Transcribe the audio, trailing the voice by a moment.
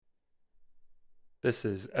This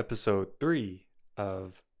is episode 3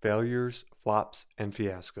 of Failures, Flops, and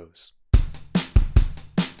Fiascos.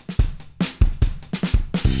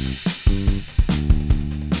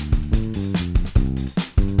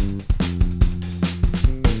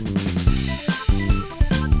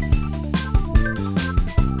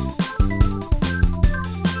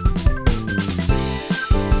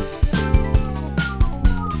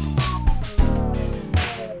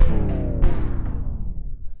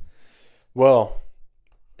 Well,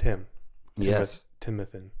 Tim. Yes.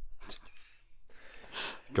 Timothy.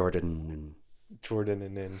 Jordan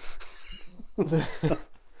and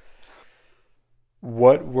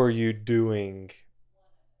What were you doing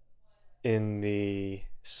in the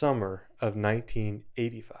summer of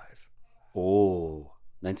 1985? Oh,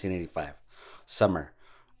 1985. Summer.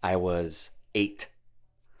 I was 8.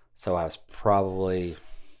 So I was probably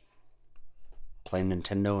playing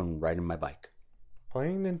Nintendo and riding my bike.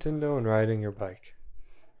 Playing Nintendo and riding your bike.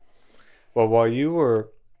 Well, while you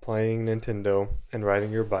were playing Nintendo and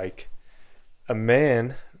riding your bike, a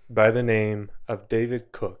man by the name of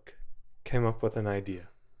David Cook came up with an idea.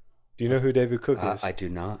 Do you know who David Cook is? I do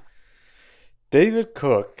not. David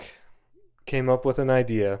Cook came up with an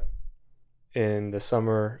idea in the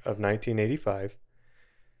summer of 1985.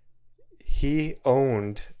 He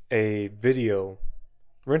owned a video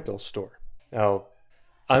rental store. Now,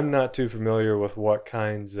 I'm not too familiar with what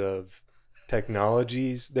kinds of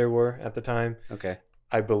technologies there were at the time. Okay.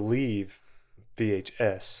 I believe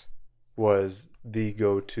VHS was the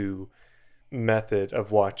go-to method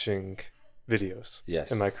of watching videos.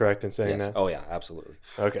 Yes. Am I correct in saying that? Oh, yeah, absolutely.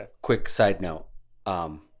 Okay. Quick side note.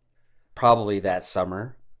 Probably that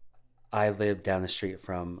summer, I lived down the street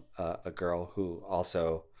from a girl who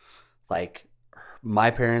also,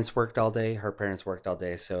 my parents worked all day, her parents worked all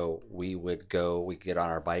day, so we get on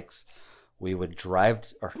our bikes, we would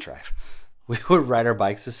we would ride our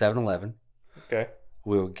bikes to 7-Eleven. Okay.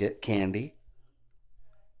 We would get candy,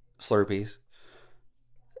 Slurpees,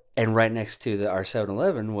 and right next to our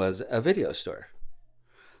 7-Eleven was a video store.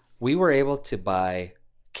 We were able to buy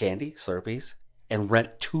candy, Slurpees, and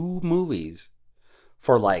rent 2 movies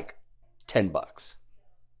for like $10.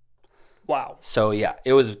 Wow. So yeah,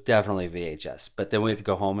 it was definitely VHS. But then we had to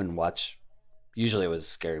go home and watch. Usually it was a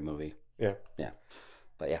scary movie. Yeah. Yeah.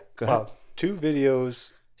 But yeah, go ahead. 2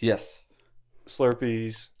 videos, Yes.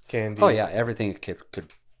 Slurpees, candy. Oh yeah, everything a kid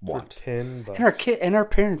could For want. $10. And our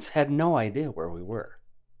parents had no idea where we were.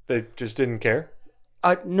 They just didn't care?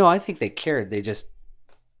 No, I think they cared. They just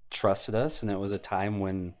trusted us, and it was a time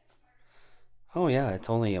when, oh yeah,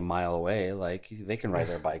 it's only a mile away. Like they can ride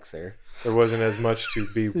their bikes there. There wasn't as much to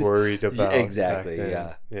be worried about. Exactly. Back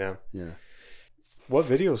then. Yeah. Yeah. What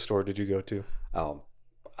video store did you go to?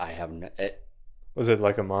 I haven't. Was it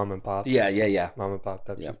like a mom and pop? Yeah. Mom and pop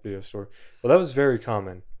type Yep. of video store. Well, that was very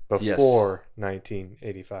common before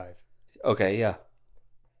 1985. Okay. Yeah.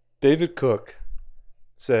 David Cook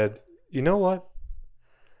said, "You know what?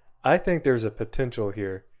 I think there's a potential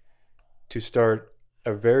here to start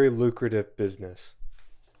a very lucrative business."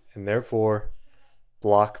 And therefore,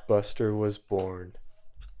 Blockbuster was born.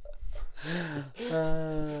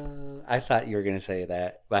 I thought you were going to say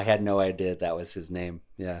that. I had no idea that was his name.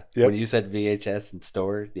 Yeah. Yep. When you said VHS and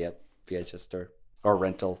store, yep, VHS store or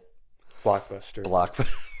rental. Blockbuster.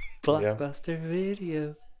 Blockbuster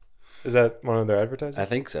video. Is that one of their advertisers? I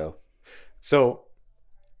think so. So,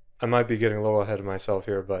 I might be getting a little ahead of myself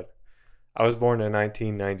here, but I was born in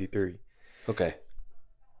 1993. Okay.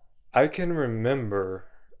 I can remember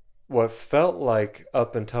what felt like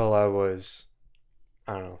up until I was,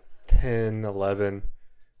 I don't know, 10, 11,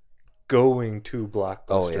 going to Blockbuster.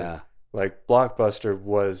 Oh, yeah. Like, Blockbuster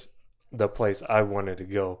was the place I wanted to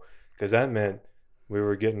go because that meant we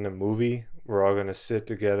were getting a movie. We're all going to sit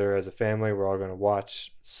together as a family. We're all going to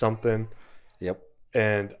watch something. Yep.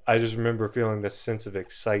 And I just remember feeling this sense of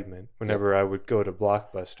excitement whenever I would go to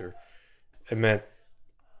Blockbuster. It meant,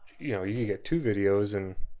 you could get 2 videos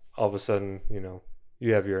and all of a sudden,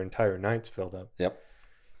 you have your entire nights filled up. Yep.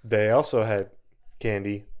 They also had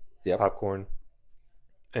candy, Yep. popcorn,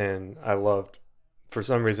 and for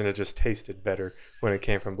some reason, it just tasted better when it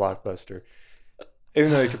came from Blockbuster.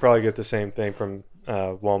 Even though you could probably get the same thing from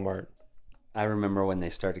Walmart. I remember when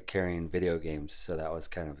they started carrying video games, so that was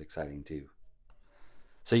kind of exciting too.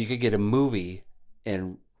 So you could get a movie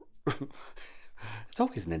and it's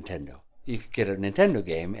always Nintendo. You could get a Nintendo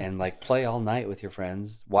game and play all night with your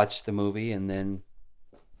friends, watch the movie, and then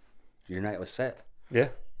your night was set. Yeah.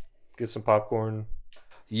 Get some popcorn.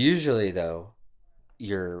 Usually, though,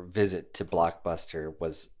 your visit to Blockbuster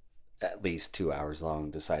was at least 2 hours long,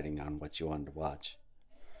 deciding on what you wanted to watch.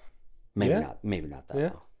 Maybe not that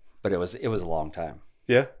long. but it was a long time.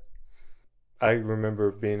 Yeah. I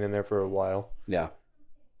remember being in there for a while. Yeah.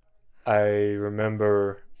 I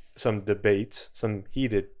remember some debates, some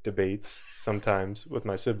heated debates sometimes with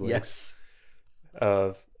my siblings Yes.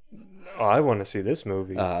 of, oh, I want to see this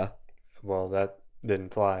movie. Uh-huh. Well, that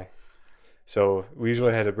didn't fly. So we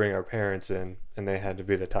usually had to bring our parents in, and they had to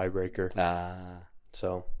be the tiebreaker.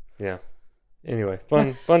 So, yeah. Anyway,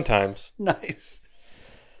 fun times. Nice.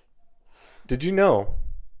 Did you know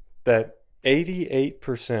that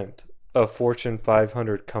 88% of Fortune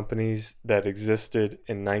 500 companies that existed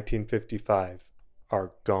in 1955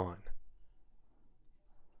 are gone?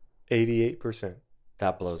 88%.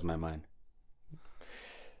 That blows my mind.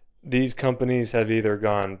 These companies have either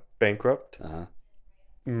gone bankrupt, Uh-huh.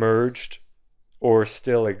 merged, or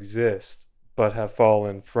still exist, but have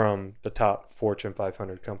fallen from the top Fortune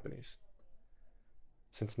 500 companies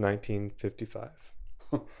since 1955.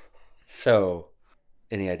 So,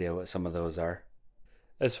 any idea what some of those are?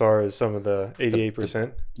 As far as some of the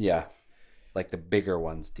 88%, Yeah. Like the bigger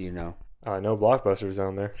ones, do you know? I know Blockbuster's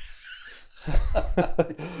on there.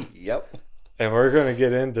 Yep. And we're going to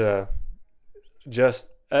get into just,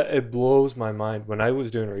 it blows my mind. When I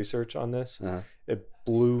was doing research on this, Uh-huh. it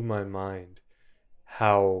blew my mind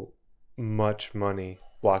how much money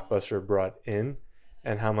Blockbuster brought in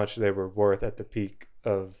and how much they were worth at the peak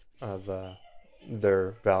of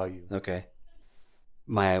their value. Okay.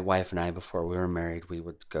 My wife and I, before we were married, we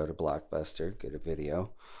would go to Blockbuster, get a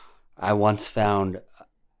video. I once found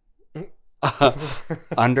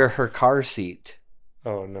under her car seat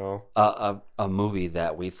Oh, no. a movie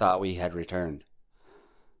that we thought we had returned.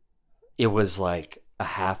 It was like a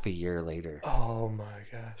half a year later. Oh, my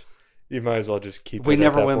gosh. You might as well just keep it. We at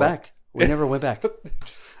never that went point. back. We never went back.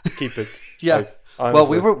 Just keep it. Yeah. Like, Well,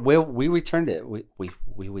 honestly, we returned it. We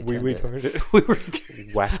returned it. turned it. We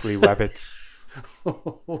returned Wascally rabbits.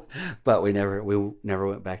 but we never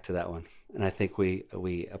went back to that one. And I think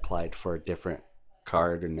we applied for a different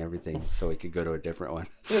card and everything so we could go to a different one.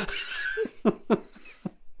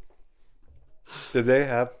 Did they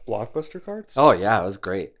have Blockbuster cards? Oh yeah, it was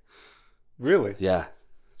great. Really? Yeah.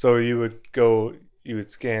 So you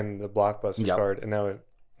would scan the Blockbuster Yep. card, and that would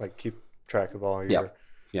like keep track of all your. Yep.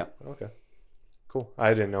 Yep. Okay. Cool.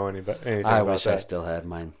 I didn't know anything I about wish that. I still had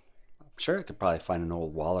mine. I'm sure I could probably find an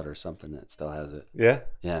old wallet or something that still has it. Yeah,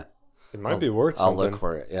 Yeah. it might be worth I'll something. look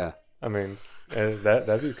for it. Yeah. I mean,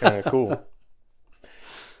 that'd be kind of cool.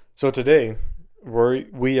 So today,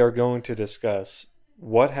 we are going to discuss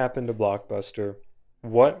what happened to Blockbuster,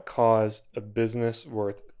 what caused a business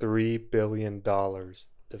worth $3 billion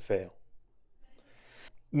to fail.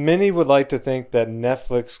 Many would like to think that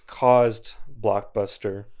Netflix caused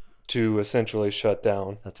Blockbuster to essentially shut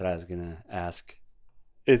down. That's what I was going to ask.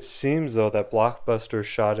 It seems, though, that Blockbuster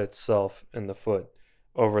shot itself in the foot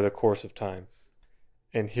over the course of time.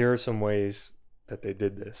 And here are some ways that they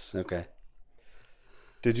did this. Okay.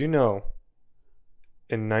 Did you know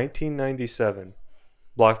in 1997,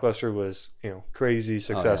 Blockbuster was, crazy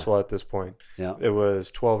successful at this point. Yeah. It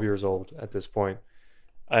was 12 years old at this point.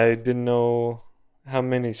 I didn't know how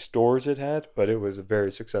many stores it had, but it was a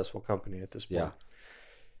very successful company at this point. Yeah.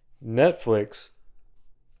 Netflix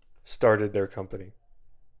started their company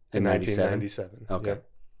in 97? 1997. Okay. Yep.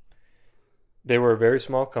 They were a very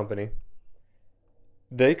small company.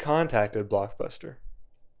 They contacted Blockbuster.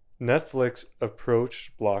 Netflix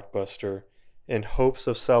approached Blockbuster in hopes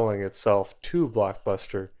of selling itself to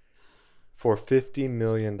Blockbuster for $50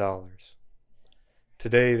 million.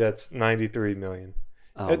 Today, that's $93 million.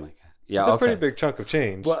 Oh my God. Yeah. It's a okay. pretty big chunk of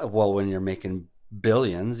change. Well, when you're making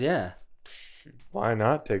billions, yeah. Why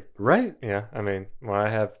not take? Right. Yeah, I mean, when I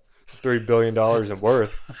have $3 billion in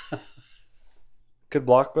worth, could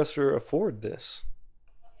Blockbuster afford this?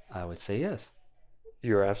 I would say yes.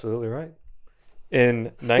 You're absolutely right.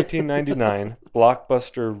 In 1999,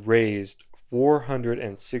 Blockbuster raised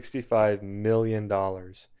 $465 million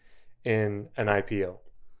in an IPO.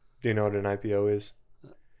 Do you know what an IPO is?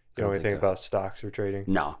 You know anything about stocks or trading?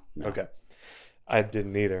 No. Okay. I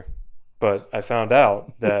didn't either. But I found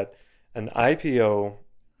out that an IPO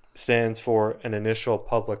stands for an initial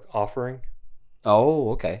public offering. Oh,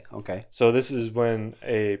 okay. Okay. So this is when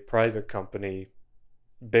a private company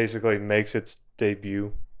basically makes its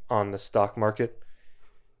debut on the stock market,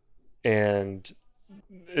 and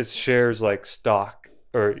it shares like stock,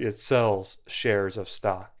 or it sells shares of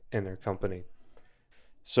stock in their company.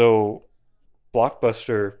 So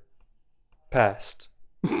Blockbuster passed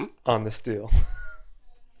on this deal.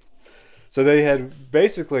 So they had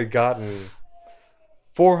basically gotten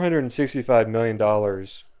 $465 million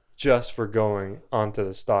just for going onto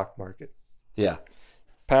the stock market. Yeah.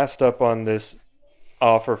 Passed up on this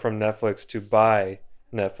offer from Netflix to buy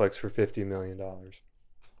Netflix for $50 million.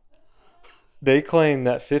 They claim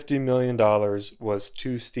that $50 million was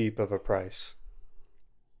too steep of a price.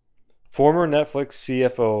 Former Netflix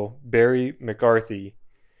CFO Barry McCarthy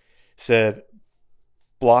said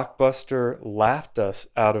Blockbuster laughed us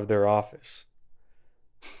out of their office.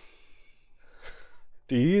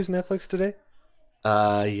 Do you use Netflix today?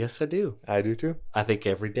 Yes, I do. I do too. I think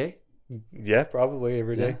every day. Yeah, probably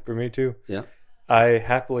every day. Yeah. For me too. Yeah. I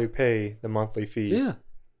happily pay the monthly fee Yeah.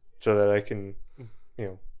 so that I can,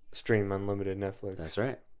 stream unlimited Netflix. That's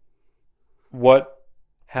right. What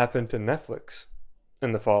happened to Netflix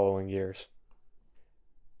in the following years?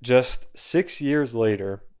 Just 6 years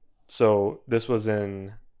later, so this was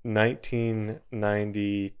in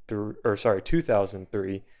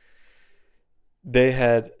 2003, they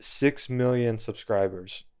had 6 million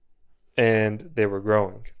subscribers and they were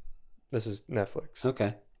growing. This is Netflix.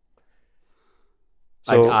 Okay.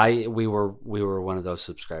 So we were one of those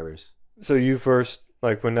subscribers. So you first,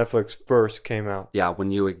 like when Netflix first came out. Yeah, when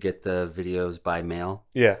you would get the videos by mail.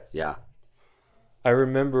 Yeah. Yeah. I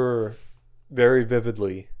remember very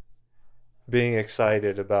vividly being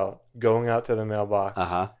excited about going out to the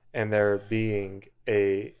mailbox and there being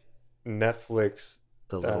a Netflix.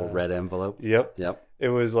 The little red envelope. Yep. Yep. It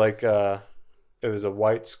was like it was a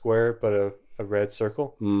white square but a red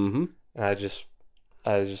circle. Mm-hmm. And I just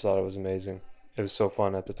thought it was amazing. It was so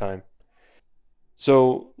fun at the time.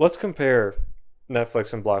 So let's compare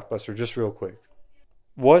Netflix and Blockbuster just real quick.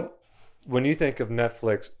 When you think of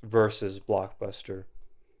Netflix versus Blockbuster,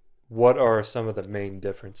 what are some of the main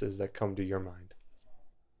differences that come to your mind?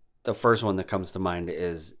 The first one that comes to mind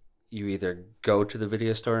is you either go to the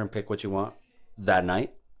video store and pick what you want that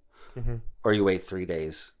night, or you wait 3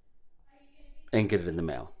 days and get it in the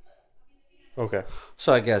mail. Okay.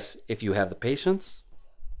 So I guess if you have the patience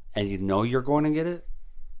and you know you're going to get it,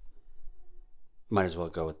 might as well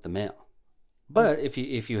go with the mail. But if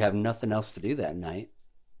you have nothing else to do that night,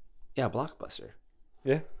 yeah, Blockbuster.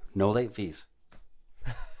 Yeah. No late fees.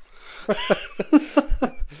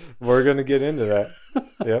 We're gonna get into that.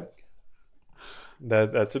 Yep.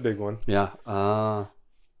 That's a big one. Yeah.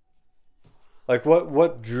 Like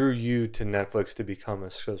what drew you to Netflix to become a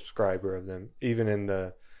subscriber of them, even in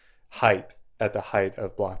the height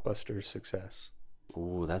of Blockbuster's success?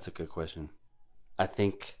 Ooh, that's a good question. I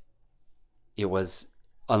think it was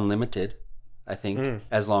unlimited. I think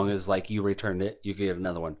as long as like you returned it, you could get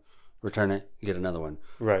another one. Return it, get another one.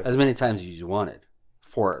 Right. As many times as you wanted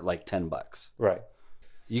for like $10. Right.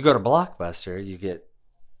 You go to Blockbuster, you get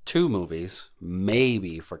 2 movies,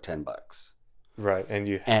 maybe for $10. Right. And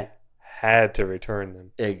you had to return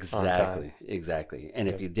them. Exactly. And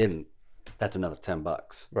if you didn't, that's another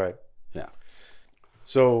 $10. Right. Yeah.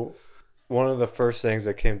 So one of the first things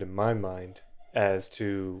that came to my mind as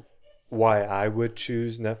to why I would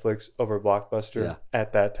choose Netflix over Blockbuster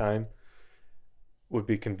at that time would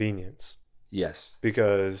be convenience. Yes.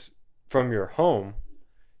 Because from your home,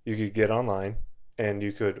 you could get online and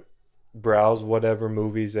you could browse whatever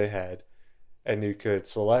movies they had and you could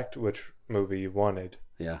select which movie you wanted.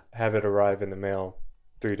 Yeah. Have it arrive in the mail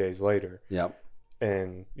 3 days later. Yep.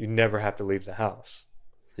 And you never have to leave the house.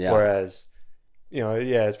 Yeah. Whereas,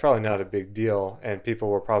 it's probably not a big deal and people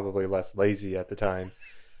were probably less lazy at the time.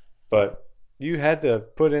 But you had to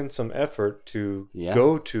put in some effort to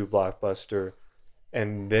go to Blockbuster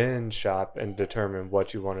and then shop and determine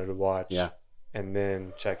what you wanted to watch. Yeah. And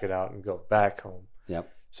then check it out and go back home. Yep.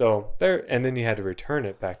 So and then you had to return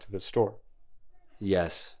it back to the store.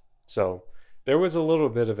 Yes. So there was a little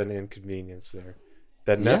bit of an inconvenience there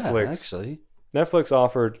that Netflix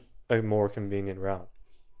offered a more convenient route.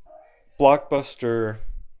 Blockbuster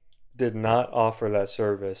did not offer that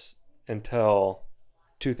service until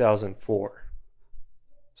 2004.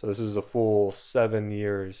 So this is a full 7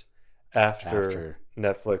 years after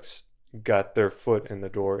Netflix got their foot in the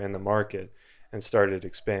door in the market and started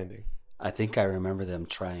expanding. I think I remember them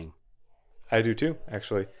trying. I do too,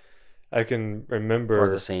 actually. I can remember. Or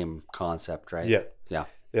the same concept, right? Yep. Yeah.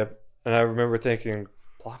 Yep. And I remember thinking,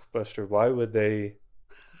 Blockbuster, why would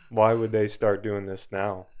they start doing this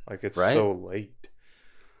now? Like it's so late.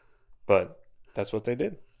 But that's what they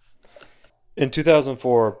did. In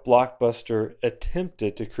 2004, Blockbuster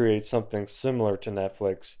attempted to create something similar to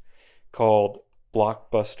Netflix called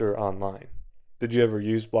Blockbuster Online. Did you ever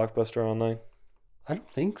use Blockbuster Online? I don't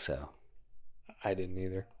think so. I didn't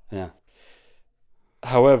either. Yeah.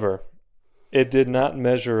 However, it did not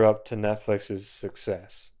measure up to Netflix's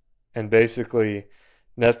success. And basically,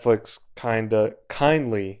 Netflix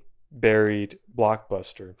kindly buried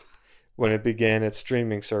Blockbuster when it began its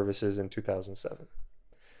streaming services in 2007.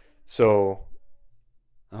 So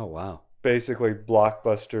Oh, wow. Basically,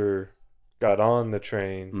 Blockbuster got on the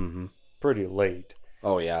train Mm-hmm. pretty late.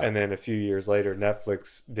 Oh, yeah. And then a few years later,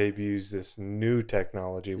 Netflix debuts this new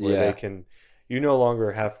technology where Yeah. you no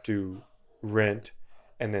longer have to rent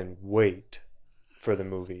and then wait for the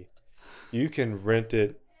movie. You can rent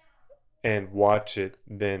it and watch it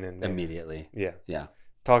then and there. Immediately. Yeah. Yeah.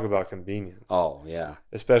 Talk about convenience. Oh, yeah.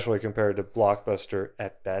 Especially compared to Blockbuster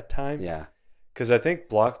at that time. Yeah. Because I think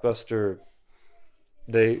Blockbuster,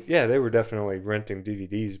 they were definitely renting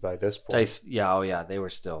DVDs by this point. Oh, yeah. They were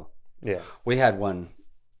still. Yeah. We had one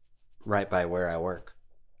right by where I work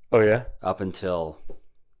Oh, yeah? up until,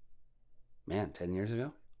 10 years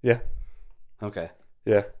ago? Yeah. Okay.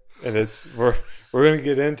 Yeah. And we're going to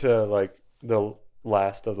get into like the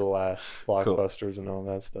last of the last Blockbusters and all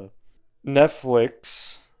that stuff.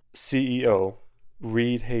 Netflix CEO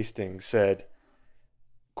Reed Hastings said,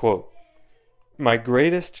 quote, "My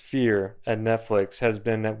greatest fear at Netflix has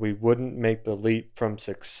been that we wouldn't make the leap from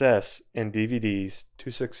success in DVDs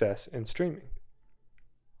to success in streaming.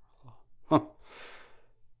 Huh.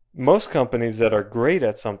 Most companies that are great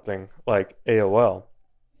at something like AOL,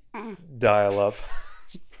 dial up,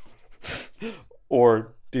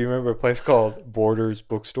 or do you remember a place called Borders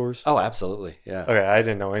Bookstores? Oh, absolutely. Yeah. Okay, I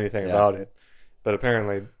didn't know anything Yeah. about it, but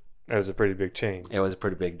apparently it was a pretty big chain. It was a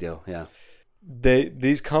pretty big deal. Yeah.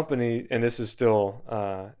 These companies, and this is still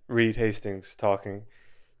Reed Hastings talking,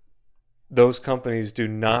 those companies do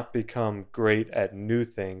not become great at new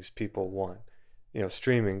things people want.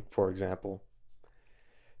 Streaming, for example,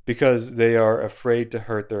 because they are afraid to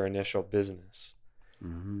hurt their initial business.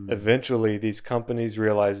 Mm-hmm. Eventually, these companies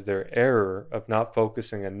realize their error of not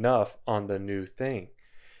focusing enough on the new thing,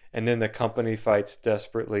 and then the company fights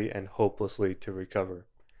desperately and hopelessly to recover.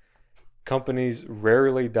 Companies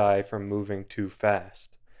rarely die from moving too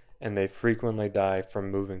fast, and they frequently die from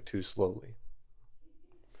moving too slowly.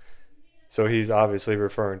 So he's obviously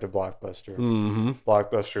referring to Blockbuster. Mm-hmm.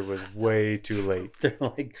 Blockbuster was way too late. They're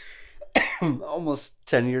like almost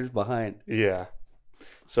 10 years behind. Yeah.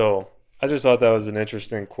 So I just thought that was an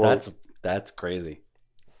interesting quote. That's crazy.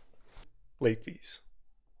 Late fees.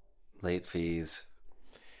 Late fees.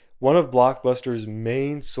 One of Blockbuster's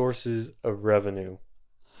main sources of revenue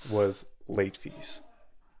was late fees.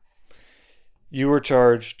 You were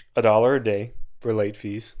charged $1 a day for late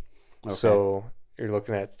fees. Okay. So you're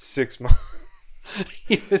looking at 6 months.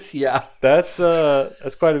 Yes, yeah. That's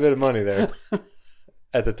quite a bit of money there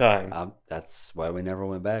at the time. That's why we never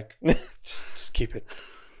went back. just keep it.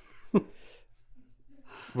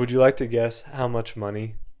 Would you like to guess how much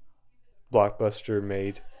money Blockbuster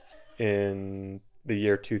made in the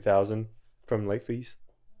year 2000 from late fees?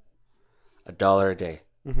 $1 a day.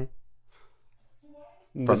 Mm-hmm.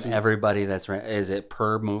 From everybody that's rent. Is it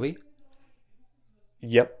per movie?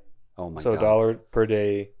 Yep. Oh my so god. $1 per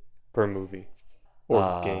day per movie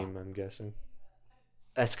or game, I'm guessing.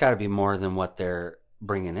 That's got to be more than what they're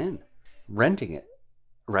bringing in, renting it,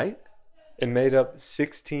 right? It made up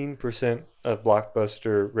 16% of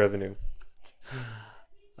Blockbuster revenue.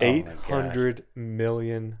 $800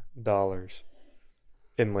 million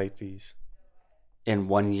in late fees. In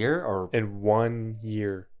 1 year or? In 1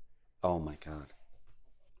 year. Oh my god.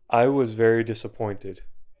 I was very disappointed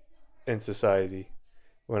in society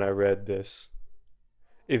when I read this,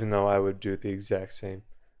 even though I would do it the exact same.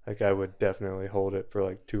 Like, I would definitely hold it for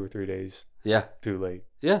like 2 or 3 days. Yeah. Too late.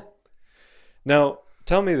 Yeah. Now,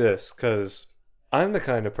 tell me this, because I'm the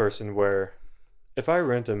kind of person where if I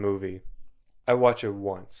rent a movie, I watch it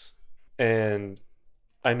once, and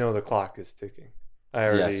I know the clock is ticking. I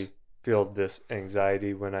already feel this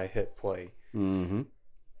anxiety when I hit play. Mm-hmm.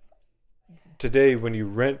 Today, when you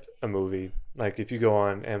rent a movie, like if you go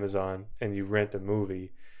on Amazon and you rent a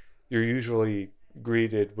movie, you're usually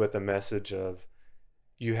greeted with a message of,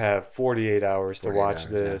 you have 48 hours to watch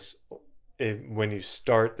this. Yeah. When you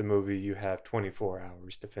start the movie, you have 24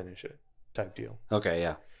 hours to finish it, type deal. Okay,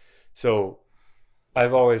 yeah. So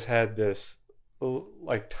I've always had this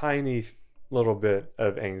like tiny little bit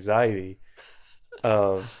of anxiety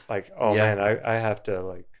of like, oh man, I have to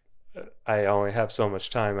like, I only have so much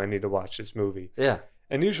time. I need to watch this movie. Yeah.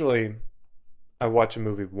 And usually I watch a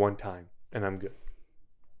movie one time and I'm good.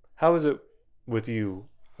 How is it with you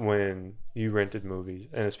when you rented movies,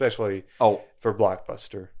 and especially for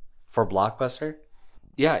Blockbuster? For Blockbuster?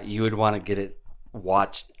 Yeah, you would want to get it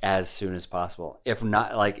watched as soon as possible. If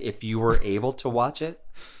not, like if you were able to watch it,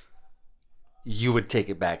 you would take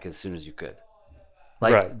it back as soon as you could.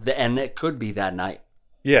 Like, right. And it could be that night.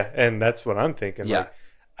 Yeah, and that's what I'm thinking. Yeah. Like,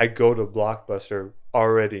 I go to Blockbuster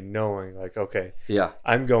already knowing, like, okay, yeah,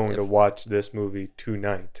 I'm going to watch this movie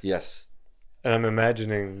tonight. Yes. And I'm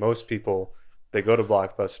imagining most people They go to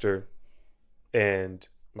Blockbuster, and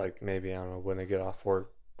like maybe I don't know when they get off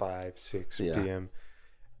work, 5-6 p.m.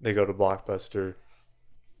 They go to Blockbuster,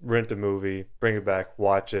 rent a movie, bring it back,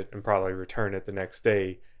 watch it, and probably return it the next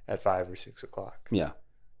day at 5 or 6 o'clock. Yeah.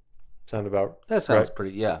 Sound about That sounds right?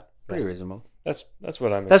 pretty reasonable. That's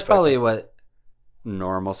what I'm. That's expecting. probably what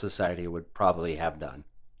normal society would probably have done.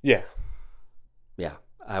 Yeah. Yeah,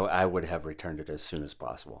 I would have returned it as soon as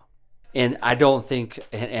possible. And I don't think,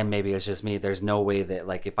 and maybe it's just me, there's no way that,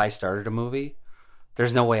 like, if I started a movie,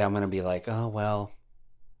 there's no way I'm going to be like, oh, well,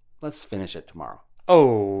 let's finish it tomorrow.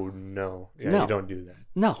 Oh, no. Yeah, No. You don't do that.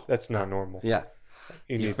 No. That's not normal. Yeah.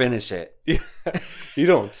 You finish it. You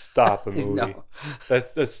don't stop a movie. No.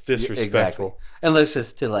 That's disrespectful. Exactly. Unless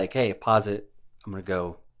it's to, like, hey, pause it. I'm going to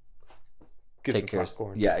go Get take some care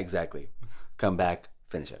popcorn. Yeah, exactly. Come back,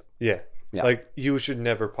 finish it. Yeah. Yeah. Like, you should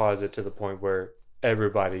never pause it to the point where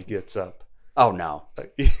everybody gets up. Oh, no.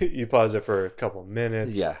 Like, you pause it for a couple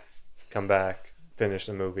minutes. Yeah. Come back, finish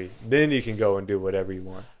the movie. Then you can go and do whatever you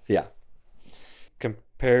want. Yeah.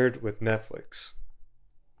 Compared with Netflix.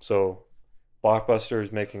 So, Blockbuster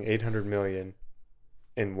is making $800 million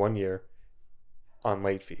in 1 year on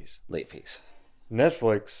late fees. Late fees.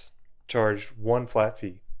 Netflix charged one flat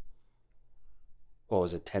fee. What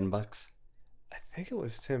was it, $10? I think it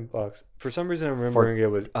was $10. For some reason, I'm remembering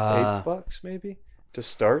it was $8 maybe to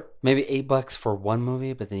start. Maybe $8 for one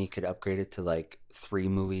movie, but then you could upgrade it to like 3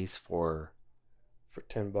 movies for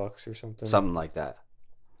 $10 or something. something like that.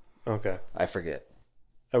 Okay, I forget.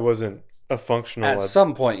 I wasn't a functional. At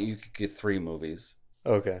some point, you could get 3 movies.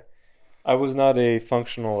 Okay, I was not a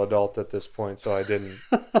functional adult at this point, so I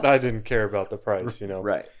didn't care about the price.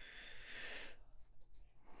 Right.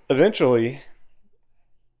 Eventually,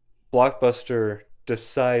 Blockbuster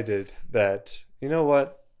decided that, you know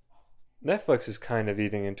what, Netflix is kind of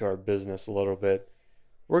eating into our business a little bit.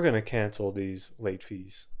 We're going to cancel these late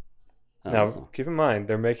fees. Now, keep in mind,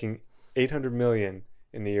 they're making $800 million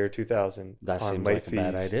in the year 2000 That on seems late like fees a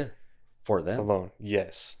bad idea for them. alone.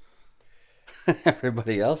 Yes.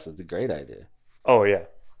 Everybody else is a great idea. Oh, yeah.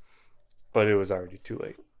 But it was already too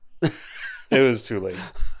late. It was too late.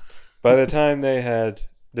 By the time they had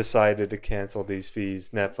decided to cancel these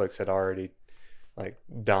fees, Netflix had already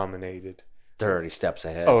dominated. They're already steps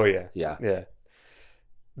ahead. Oh, yeah. Yeah. Yeah.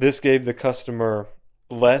 This gave the customer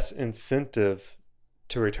less incentive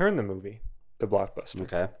to return the movie to Blockbuster.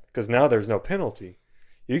 Okay. Because now there's no penalty.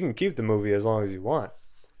 You can keep the movie as long as you want.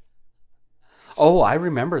 Oh, I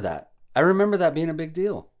remember that. I remember that being a big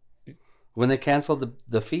deal when they canceled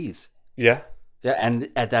the fees. Yeah. Yeah, and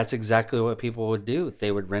that's exactly what people would do.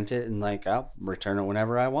 They would rent it and I'll return it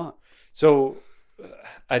whenever I want. So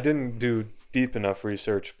I didn't do deep enough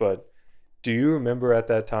research, but do you remember at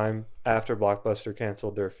that time after Blockbuster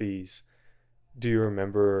canceled their fees, do you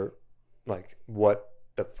remember what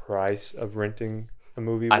the price of renting a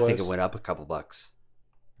movie was? I think it went up a couple bucks.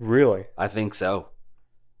 Really? I think so.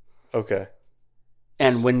 Okay.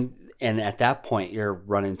 And at that point you're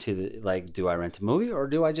running to the do I rent a movie or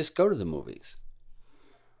do I just go to the movies?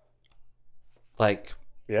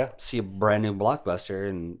 Yeah. See a brand new Blockbuster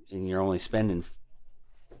and you're only spending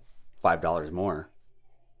 $5 more.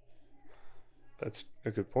 That's a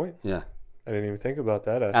good point. Yeah. I didn't even think about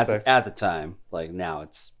that aspect. At the time, now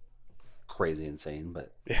it's crazy insane,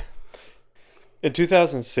 but yeah. In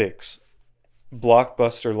 2006,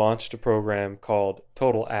 Blockbuster launched a program called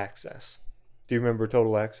Total Access. Do you remember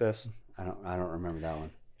Total Access? I don't remember that one.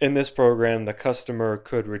 In this program, the customer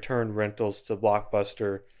could return rentals to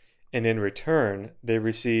Blockbuster, and in return, they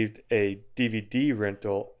received a DVD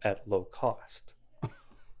rental at low cost.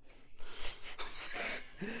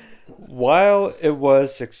 While it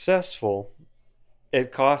was successful,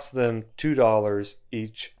 it cost them $2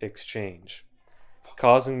 each exchange,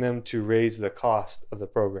 causing them to raise the cost of the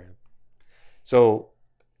program. So,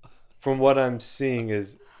 from what I'm seeing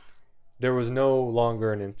is there was no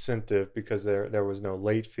longer an incentive because there was no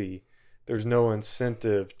late fee. There's no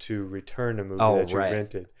incentive to return a movie that you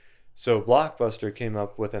rented. So Blockbuster came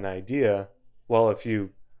up with an idea. Well, if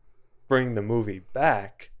you bring the movie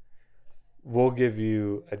back, we'll give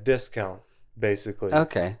you a discount, basically,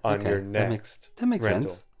 on your next that makes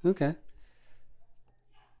rental. sense. Okay.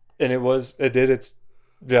 And it did its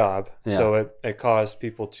job. Yeah. So it caused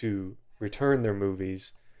people to return their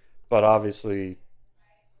movies, but obviously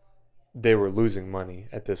they were losing money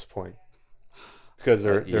at this point because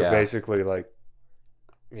they're basically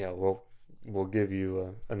we'll give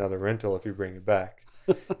you another rental if you bring it back.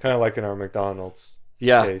 Kind of like in our McDonald's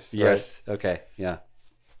case. Yes. Right? Okay. Yeah.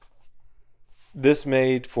 This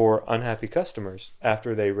made for unhappy customers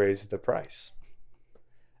after they raised the price.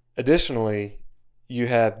 Additionally, you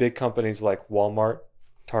have big companies like Walmart,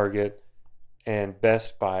 Target, and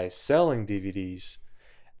Best Buy selling DVDs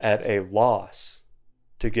at a loss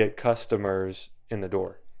to get customers in the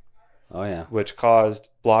door, Oh yeah. which caused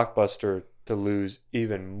Blockbuster to lose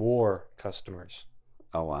even more customers.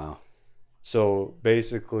 Oh wow. So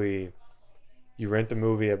basically, you rent the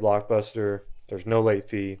movie at Blockbuster, there's no late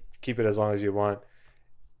fee, keep it as long as you want.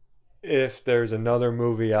 If there's another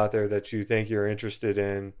movie out there that you think you're interested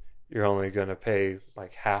in, you're only going to pay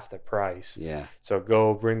like half the price. Yeah. So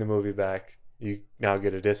go bring the movie back. You now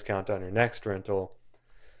get a discount on your next rental.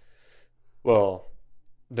 Well,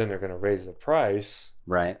 then they're going to raise the price.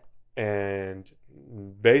 Right. And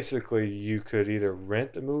basically, you could either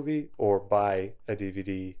rent a movie or buy a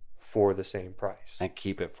DVD for the same price. And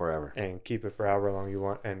keep it forever. And keep it for however long you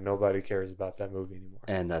want. And nobody cares about that movie anymore.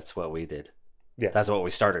 And that's what we did. Yeah. That's what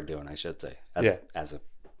we started doing, I should say, as a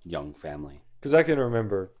young family. Because I can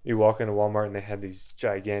remember you walk into Walmart and they had these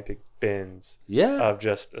gigantic bins of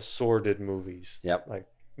just assorted movies. Yep. Like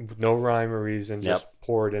no rhyme or reason, just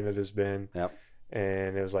pour it into this bin. Yep.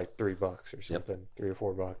 And it was like $3 or something, $3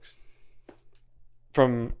 or $4.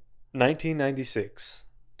 From 1996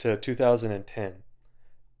 to 2010,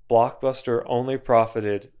 Blockbuster only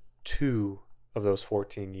profited 2 of those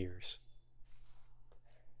 14 years.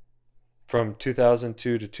 From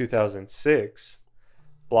 2002 to 2006,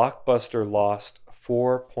 Blockbuster lost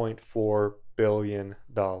 $4.4 billion.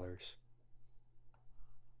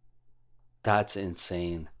 That's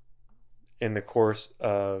insane. In the course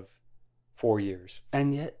of 4 years.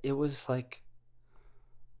 And yet it was like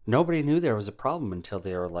nobody knew there was a problem until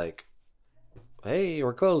they were like, hey,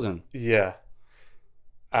 we're closing. Yeah.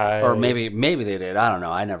 Or maybe they did. I don't know.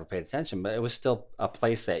 I never paid attention, but it was still a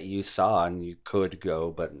place that you saw and you could go,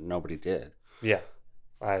 but nobody did. Yeah.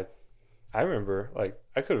 I remember, like,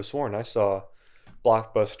 I could have sworn I saw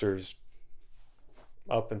Blockbusters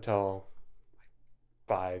up until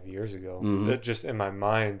 5 years ago. Mm-hmm. Just in my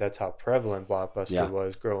mind, that's how prevalent Blockbuster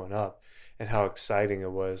was growing up and how exciting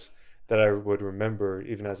it was that I would remember,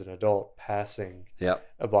 even as an adult, passing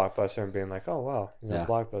a Blockbuster and being like, oh, wow,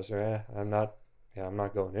 Blockbuster, I'm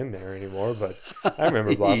not going in there anymore, but I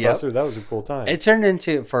remember Blockbuster. That was a cool time. It turned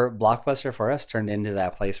into, for Blockbuster for us, turned into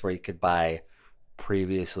that place where you could buy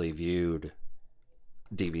previously viewed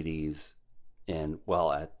DVDs and,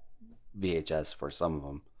 well, at VHS for some of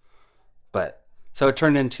them. But so it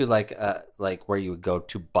turned into like where you would go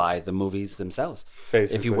to buy the movies themselves.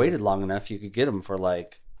 Basically. If you waited long enough, you could get them for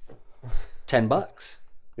like $10.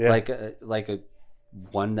 Yeah. Like a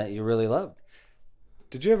one that you really loved.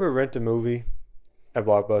 Did you ever rent a movie at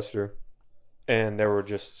Blockbuster and there were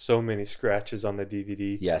just so many scratches on the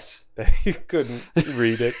DVD? Yes. That you couldn't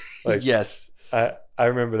read it? Like, yes. I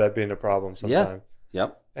remember that being a problem sometime. Yeah.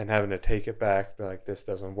 Yep. And having to take it back, be like, this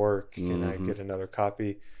doesn't work. Can I get another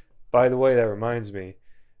copy? By the way, that reminds me,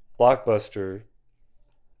 Blockbuster,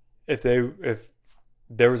 if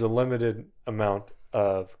there was a limited amount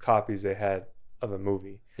of copies they had of a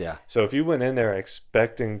movie. Yeah. So if you went in there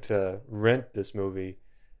expecting to rent this movie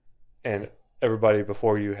and everybody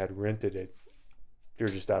before you had rented it, you're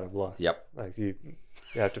just out of luck. Yep. Like you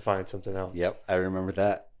have to find something else. Yep. I remember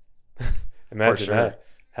that. Imagine that,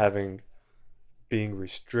 being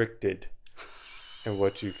restricted in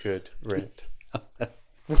what you could rent.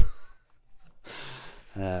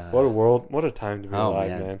 What a world, what a time to be alive,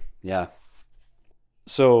 man. Yeah.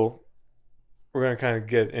 So we're going to kind of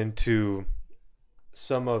get into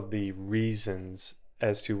some of the reasons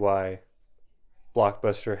as to why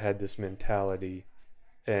Blockbuster had this mentality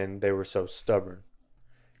and they were so stubborn.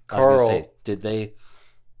 Carl, I was going to say,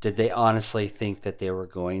 did they honestly think that they were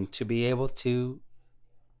going to be able to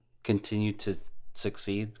continue to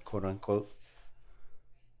succeed, quote unquote?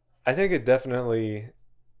 I think it definitely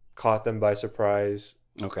caught them by surprise.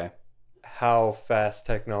 Okay. How fast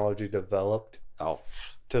technology developed. Oh.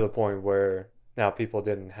 To the point where now people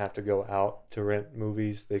didn't have to go out to rent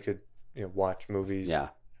movies. They could, watch movies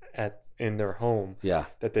in their home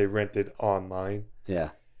that they rented online. Yeah.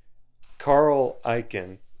 Carl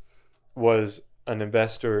Icahn was an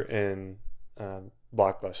investor in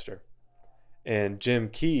Blockbuster. And Jim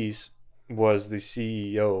Keyes was the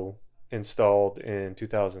CEO installed in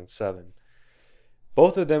 2007.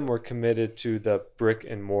 Both of them were committed to the brick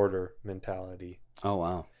and mortar mentality. Oh,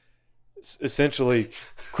 wow. Essentially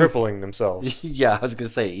crippling themselves. Yeah, I was going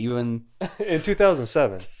to say, even... in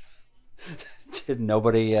 2007. Did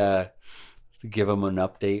nobody give them an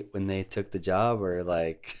update when they took the job? Or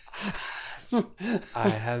like... I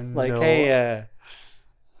have like, hey...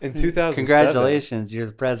 in 2007... Congratulations, you're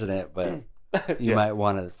the president, but... You might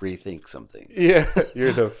want to rethink some things. Yeah,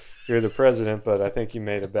 you're the president, but I think you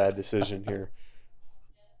made a bad decision here.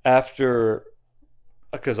 after,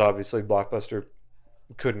 because obviously Blockbuster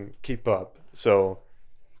couldn't keep up, so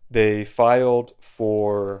they filed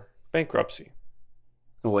for bankruptcy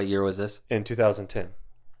What year was this? in 2010.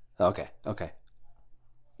 Okay.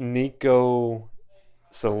 Nico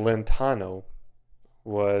Celentano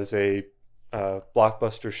was a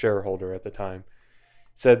Blockbuster shareholder at the time,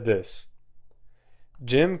 said this: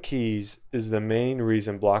 Jim Keyes is the main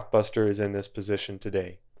reason Blockbuster is in this position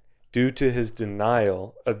today, due to his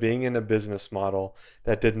denial of being in a business model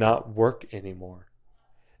that did not work anymore.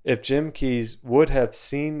 If Jim Keyes would have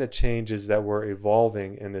seen the changes that were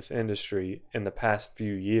evolving in this industry in the past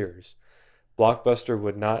few years, Blockbuster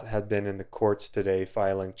would not have been in the courts today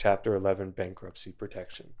filing Chapter 11 bankruptcy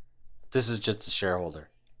protection. This is just a shareholder.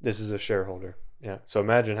 This is a shareholder. Yeah. So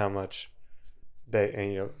imagine how much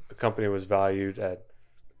the company was valued at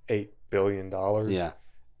 $8 billion. Yeah.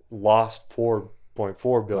 Lost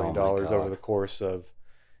 $4.4 billion Oh my God. over the course of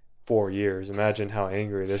 4 years. Imagine how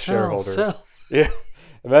angry this shareholder. Sell. Yeah.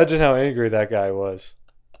 Imagine how angry that guy was.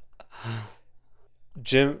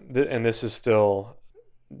 And this is still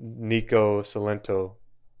Nico Salento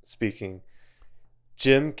speaking.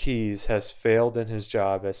 Jim Keyes has failed in his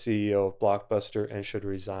job as CEO of Blockbuster and should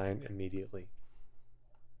resign immediately.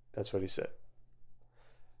 That's what he said.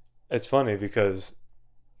 It's funny because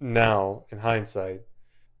now, in hindsight,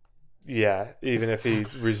 yeah, even if he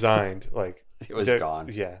resigned, like, It was gone.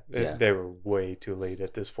 Yeah, Yeah. they were way too late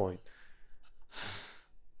at this point.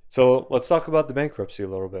 So let's talk about the bankruptcy a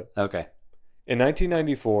little bit. Okay. In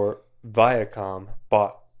 1994, Viacom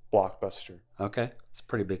bought Blockbuster. Okay. It's a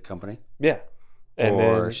pretty big company. Yeah. And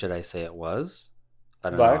or then should I say it was? I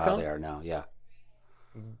don't know how Viacom? they are now. Yeah.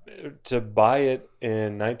 to buy it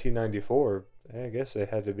in 1994, I guess they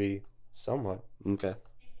had to be somewhat Okay.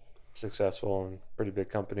 successful and pretty big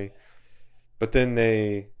company. But then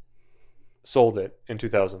they sold it in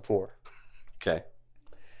 2004. Okay.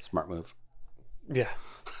 Smart move. Yeah.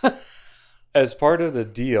 As part of the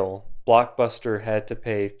deal, Blockbuster had to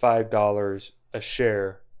pay $5 a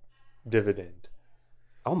share dividend,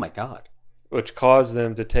 Oh my God. which caused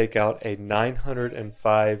them to take out a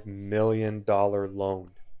 $905 million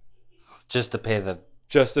loan Just to pay the.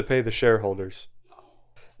 just to pay the shareholders.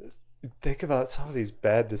 Think about some of these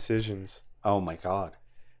bad decisions. Oh my God.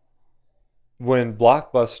 When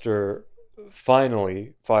Blockbuster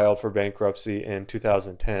finally filed for bankruptcy in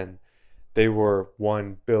 2010, they were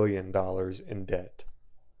 $1 billion in debt.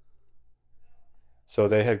 So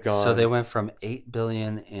they had gone. So they went from $8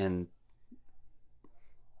 billion in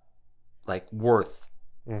like worth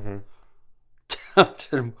Mhm. down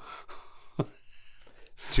to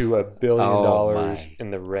to $1 billion Oh, my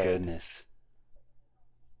in the red. goodness.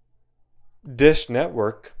 Dish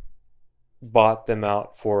Network bought them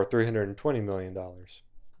out for $320 million.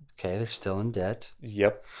 Okay, they're still in debt.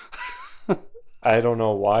 Yep. I don't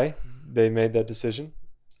know why they made that decision.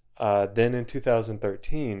 Then in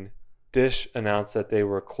 2013, Dish announced that they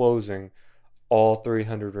were closing all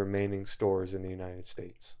 300 remaining stores in the United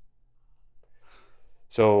States.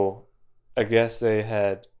 So I guess they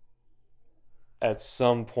had, at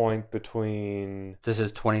some point between, This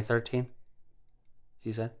is 2013.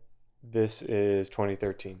 You said. this is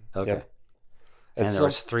 2013. Okay. Yep. And At there some-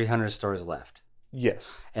 was 300 stores left.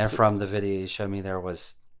 yes. And So- from the video you showed me, there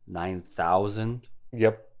was 9,000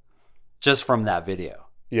 Yep. just from that video.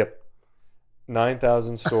 Yep.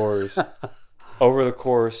 9,000 stores over the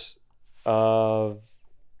course of,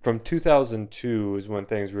 from 2002 is when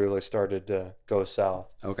things really started to go south.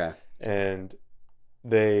 Okay. And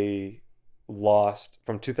they lost,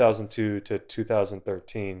 from 2002 to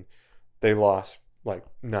 2013, they lost like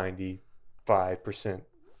 95%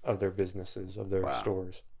 of their businesses, of their Wow.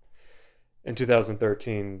 stores. In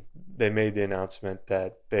 2013, they made the announcement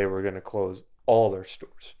that they were going to close all their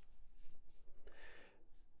stores.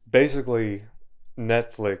 Basically,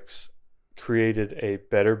 Netflix created a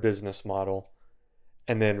better business model,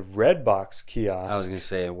 and then Redbox I was kiosk, going to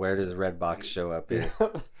say, where does Redbox show up here?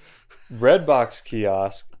 Redbox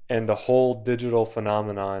kiosk, and the whole digital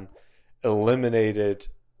phenomenon eliminated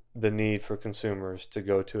the need for consumers to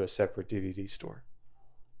go to a separate DVD store.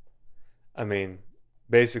 I mean,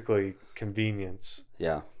 basically, convenience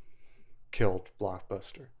Yeah. killed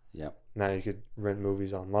Blockbuster. Yep. Now you could rent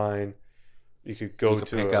movies online. You could go You could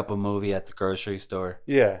to pick up a movie at the grocery store.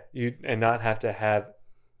 and not have to have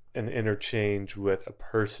an interchange with a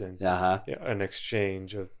person. Uh-huh. Yeah, an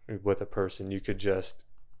exchange with a person. You could just,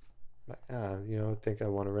 think I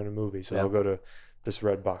want to rent a movie, so Yeah. I'll go to this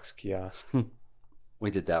Redbox kiosk. We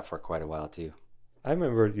did that for quite a while too. I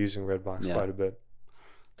remember using Redbox Yeah. quite a bit.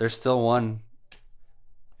 There's still one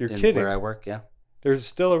You're in kidding? where I work. Yeah. There's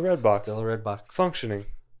still a Redbox Still a Redbox. functioning.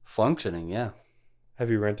 Functioning, yeah.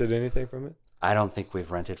 Have you rented anything from it? I don't think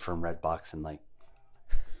we've rented from Redbox in like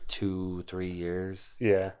 2-3 years.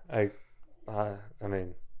 Yeah, I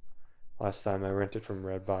mean, last time I rented from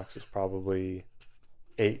Redbox was probably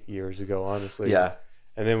 8 years ago, honestly. Yeah.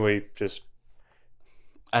 And then we just,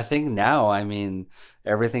 I think now, I mean,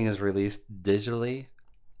 everything is released digitally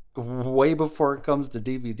way before it comes to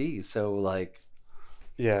DVD. So, like,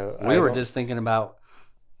 yeah, we were just thinking about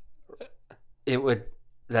it would,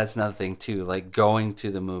 that's another thing too, like going to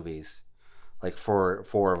the movies, like for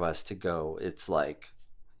four of us to go, it's like,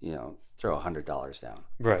 throw $100 down.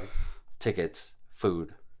 Right. Tickets,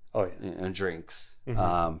 food, Oh, yeah. and drinks.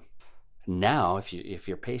 Mm-hmm. Now, if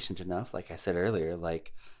you're patient enough, like I said earlier,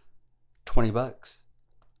 like $20,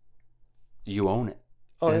 you own it.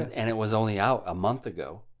 Oh, and, yeah. and it was only out a month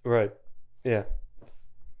ago. Right. Yeah.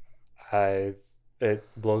 It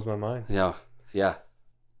blows my mind. Yeah. Yeah.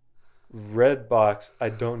 Redbox, I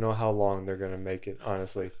don't know how long they're going to make it,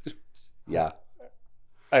 honestly. Yeah.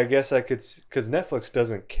 I guess I could, because Netflix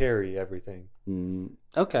doesn't carry everything.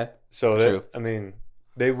 Okay. So, True. I mean,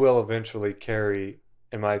 they will eventually carry,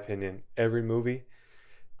 in my opinion, every movie,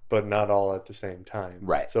 but not all at the same time.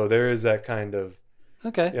 Right. So there is that kind of,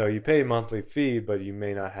 Okay. you pay a monthly fee, but you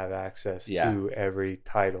may not have access to every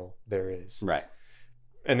title there is. Right.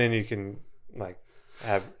 And then you can, like,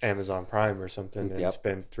 have Amazon Prime or something and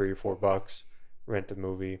spend $3 or $4, rent a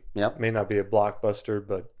movie. Yep. May not be a blockbuster,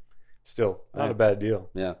 but still not a bad deal.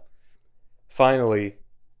 Yeah. Finally,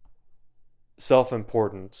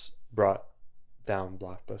 self-importance brought down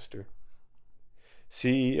Blockbuster.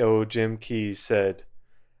 CEO Jim Keyes said,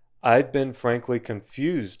 "I've been frankly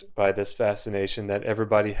confused by this fascination that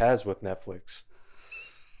everybody has with Netflix.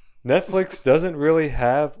 Netflix doesn't really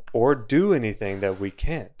have or do anything that we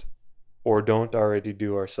can't or don't already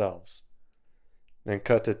do ourselves." Then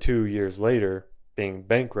cut to 2 years later, being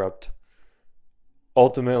bankrupt.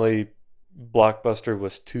 Ultimately, Blockbuster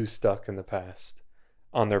was too stuck in the past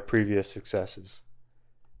on their previous successes.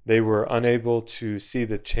 They were unable to see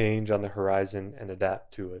the change on the horizon and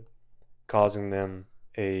adapt to it, causing them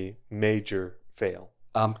a major fail.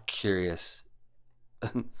 I'm curious,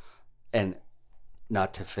 and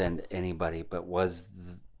not to offend anybody, but was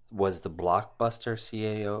the Blockbuster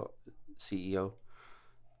CEO,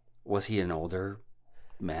 was he an older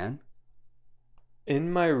man?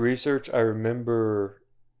 In my research, I remember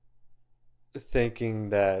thinking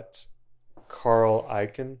that Carl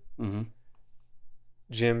Icahn,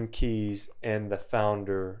 Jim Keyes, and the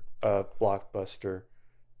founder of Blockbuster,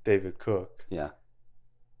 David Cook. Yeah.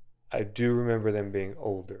 I do remember them being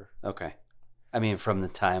older. Okay. I mean, from the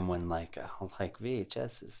time when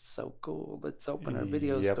VHS is so cool. Let's open our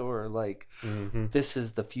video store. Like, this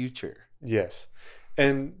is the future. Yes.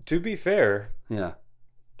 And to be fair,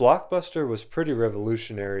 Blockbuster was pretty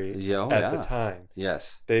revolutionary at the time.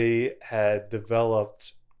 Yes. They had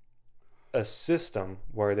developed a system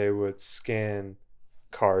where they would scan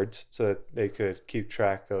cards so that they could keep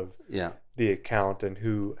track of the account and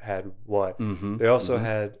who had what. They also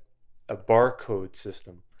had a barcode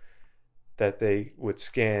system that they would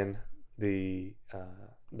scan the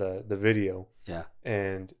video,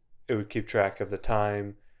 and it would keep track of the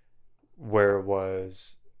time, where it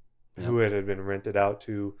was, who it had been rented out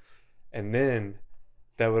to, and then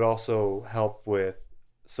that would also help with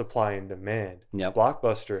supply and demand.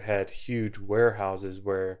 Blockbuster had huge warehouses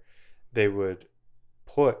where they would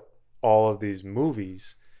put all of these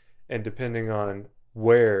movies, and depending on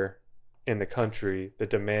where in the country the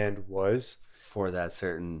demand was for that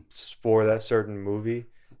certain movie,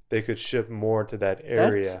 they could ship more to that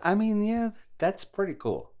area. That's pretty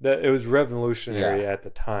cool. That it was revolutionary at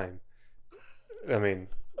the time. I mean,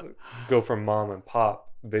 go from mom and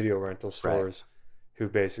pop video rental stores who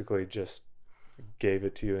basically just gave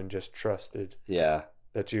it to you and just trusted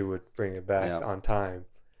that you would bring it back on time,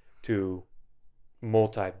 to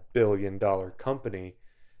multi-billion-dollar company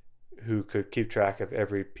who could keep track of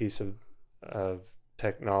every piece of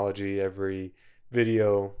technology, every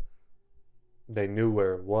video. They knew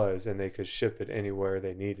where it was, and they could ship it anywhere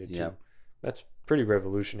they needed to. That's pretty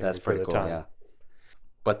revolutionary for the time. Yeah.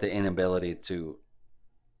 But the inability to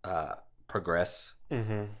progress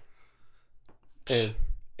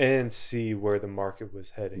and see where the market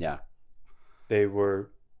was heading. Yeah, they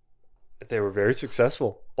were very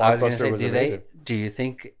successful. Blockbuster was amazing. Do you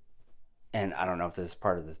think? And I don't know if this is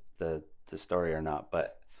part of the story or not,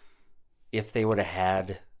 but if they would have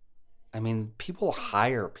had, people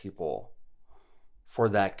hire people for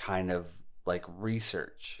that kind of like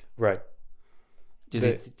research, right?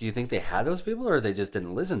 Do you think they had those people, or they just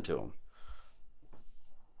didn't listen to them?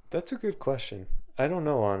 That's a good question. I don't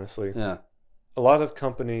know, honestly. Yeah. a lot of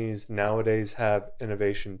companies nowadays have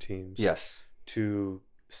innovation teams Yes. to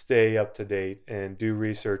stay up to date and do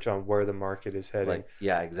research on where the market is heading, Like,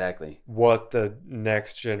 yeah, exactly. what the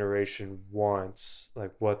next generation wants,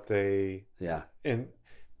 like what they, Yeah. and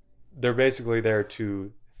they're basically there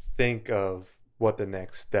to think of what the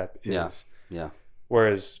next step Yeah. is. Yeah.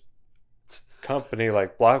 Whereas company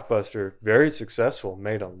like Blockbuster, very successful,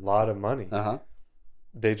 made a lot of money. Uh-huh.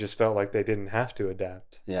 They just felt like they didn't have to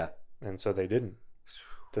adapt, Yeah. and so they didn't,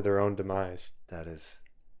 to their own demise.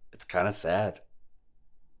 It's kind of sad.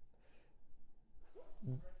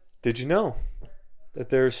 Did you know that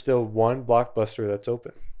there's still one Blockbuster that's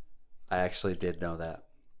open? I actually did know that.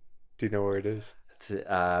 Do you know where it is? It's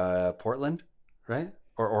Portland, right?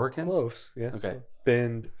 Or Oregon? Close, yeah. Okay.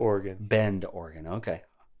 Bend, Oregon. Bend, Oregon. Okay.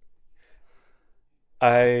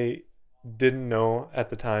 I didn't know at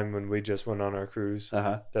the time when we just went on our cruise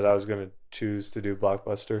Uh-huh. that I was going to choose to do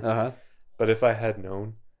Blockbuster. Uh-huh. But if I had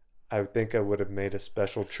known, I think I would have made a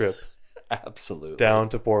special trip Absolutely. down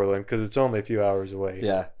to Portland because it's only a few hours away.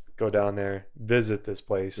 Yeah. Go down there, visit this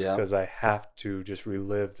place Yeah. because I have to just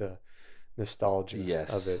relive the nostalgia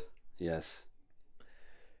Yes. of it. Yes.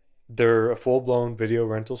 They're a full-blown video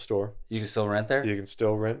rental store. You can still rent there? You can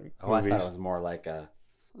still rent Oh, I movies. thought it was more like a,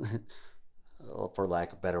 for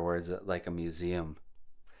lack of better words, like a museum.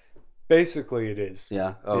 Basically, it is.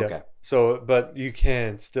 Yeah. Oh, Yeah. okay. So, but you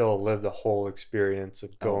can still live the whole experience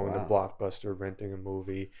of going wow. to Blockbuster, renting a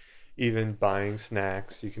movie, even buying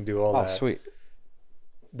snacks. You can do all Oh, that. sweet.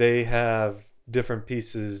 They have different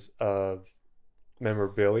pieces of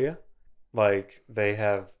memorabilia. Like they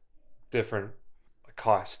have different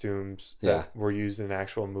costumes that Yeah. were used in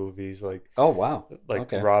actual movies, like Oh, wow.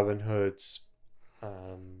 Okay. Robin Hood's,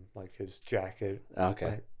 like his jacket,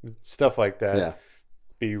 Okay. like, stuff like that. Yeah.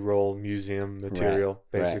 B-roll museum material,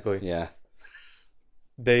 Right. basically. Yeah.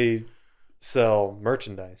 They sell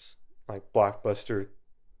merchandise like Blockbuster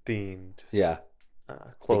themed Yeah.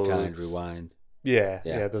 clothes. Be kind, rewind. Yeah,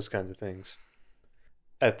 Yeah. yeah, those kinds of things.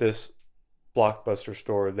 At this Blockbuster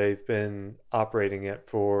store, they've been operating it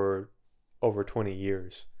for over 20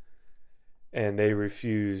 years. And they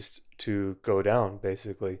refused to go down,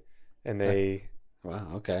 basically. And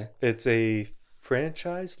Wow. Okay. it's a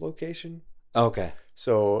franchise location. Okay.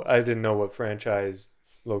 So I didn't know what franchise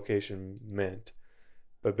location meant.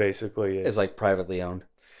 But basically It's like privately owned,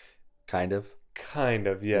 kind of. kind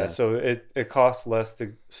of, yeah. Yeah. So it costs less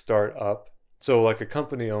to start up. So like a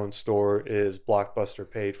company-owned store is Blockbuster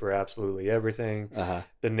paid for absolutely everything. Uh-huh.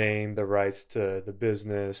 The name, the rights to the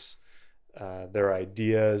business, their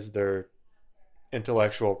ideas, their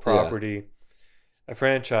intellectual property. A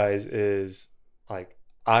franchise is like,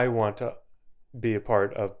 I want to be a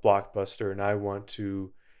part of Blockbuster and I want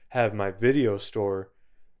to have my video store,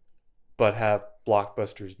 but have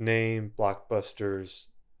Blockbuster's name, Blockbuster's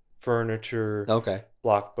furniture, Okay.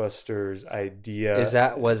 Blockbuster's idea.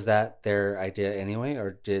 Was that their idea anyway,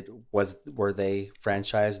 or were they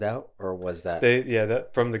franchised out, or was that?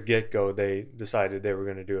 That from the get-go they decided they were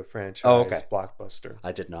going to do a franchise. Oh, okay. Blockbuster.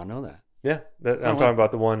 I did not know that. Yeah, I'm talking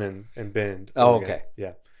about the one in Bend. Oh, Oregon. okay.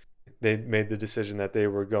 Yeah, they made the decision that they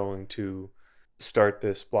were going to start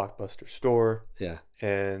this Blockbuster store, Yeah.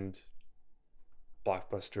 and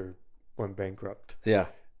Blockbuster went bankrupt. Yeah.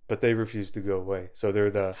 But they refused to go away. So they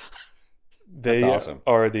That's awesome.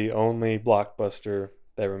 are the only Blockbuster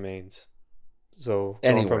that remains. So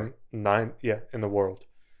going Anywhere. from in the world,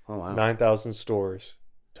 Oh wow. 9,000 stores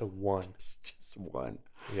to one. It's just one.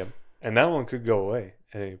 Yep, and that one could go away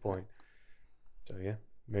at any point. So yeah,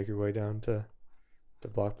 make your way down to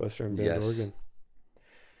Blockbuster in Bend, Yes. Oregon.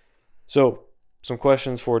 So some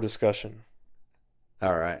questions for discussion.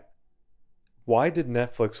 All right. Why did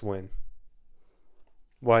Netflix win?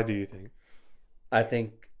 Why do you think? I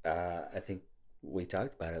think we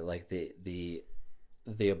talked about it, like the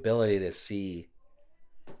ability to see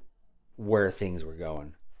where things were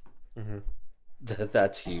going. Mm-hmm.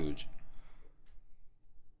 That's huge.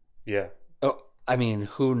 Yeah. Oh, I mean,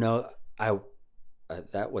 who knows?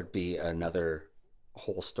 That would be another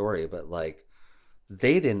whole story, but like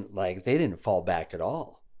they didn't fall back at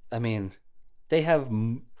all. I mean, they have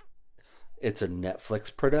it's a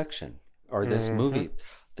Netflix production, or this Mm-hmm. movie,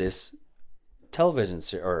 this television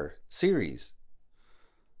series.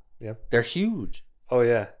 Yep. They're huge, Oh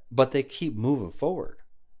yeah. but they keep moving forward.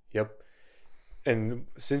 Yep. And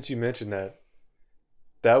since you mentioned that,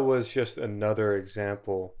 that was just another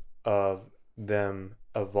example of them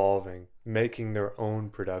evolving, making their own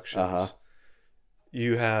productions. Uh-huh.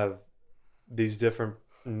 You have these different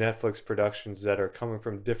Netflix productions that are coming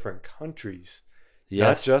from different countries,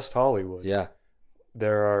 Yes. not just Hollywood. Yeah.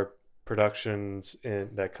 There are productions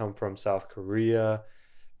that come from South Korea,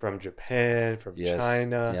 from Japan, from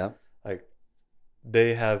China. Yep. Like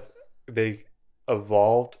they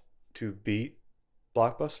evolved to beat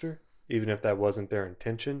Blockbuster, even if that wasn't their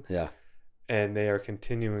intention. Yeah. And they are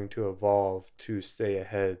continuing to evolve to stay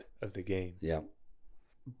ahead of the game. Yeah.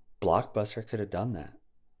 Blockbuster could have done that.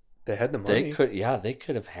 They had the money. They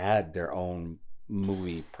could have had their own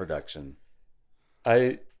movie production.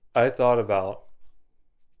 I thought about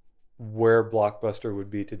where Blockbuster would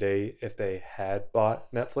be today if they had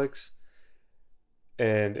bought Netflix,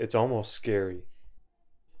 and it's almost scary.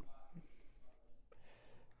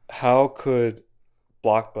 How could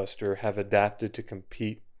Blockbuster have adapted to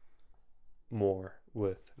compete more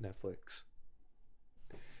with Netflix?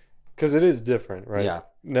 Because it is different, right? Yeah.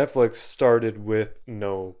 Netflix started with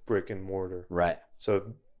no brick and mortar. Right.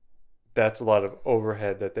 So that's a lot of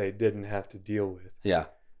overhead that they didn't have to deal with. Yeah.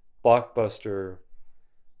 Blockbuster,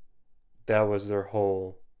 that was their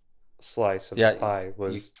whole slice of the pie,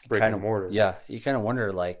 was brick and mortar. Yeah. You kind of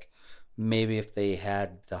wonder, like, maybe if they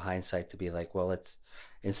had the hindsight to be like, well, let's,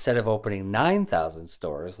 instead of opening 9,000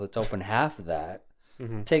 stores, let's open half of that,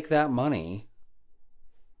 take that money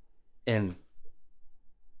and,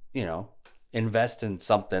 you know, invest in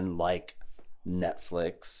something like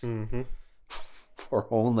Netflix for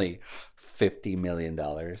only $50 million.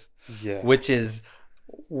 Yeah. Which is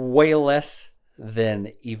way less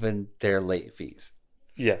than even their late fees.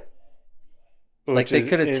 Yeah. Like they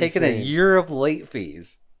could have taken a year of late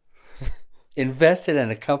fees, invested in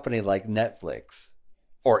a company like Netflix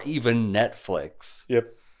or even Netflix.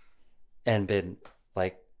 Yep. And been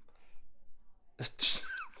like,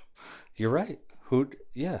 you're right.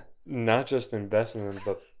 Yeah. Not just invest in them,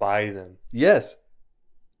 but buy them. Yes.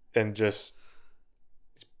 And just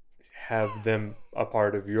have them a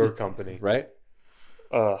part of your company. Right?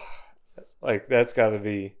 Like that's got to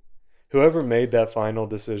be, whoever made that final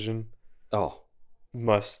decision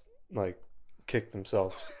must like kick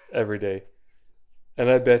themselves every day. And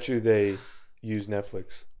I bet you they use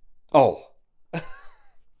Netflix. Oh.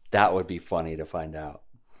 That would be funny to find out.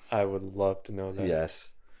 I would love to know that. Yes.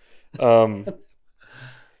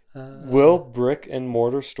 Will brick and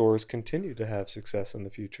mortar stores continue to have success in the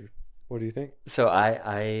future? What do you think? So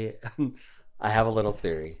I have a little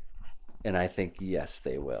theory, and I think yes,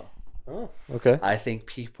 they will. Oh, okay. I think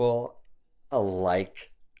people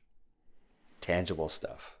like tangible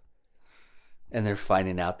stuff, and they're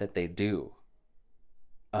finding out that they do.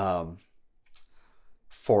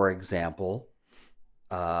 For example,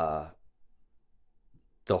 the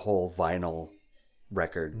whole vinyl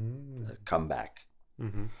record comeback.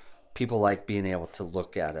 Mm-hmm. People like being able to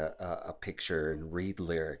look at a picture and read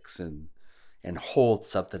lyrics and hold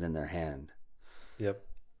something in their hand. Yep.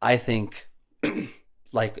 I think,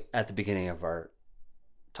 like at the beginning of our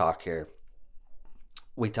talk here,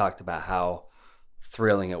 we talked about how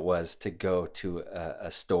thrilling it was to go to a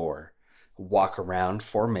store, walk around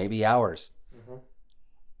for maybe hours.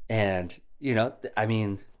 And, you know, I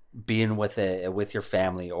mean, being with your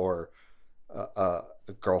family or a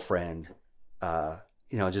girlfriend,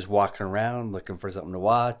 you know, just walking around looking for something to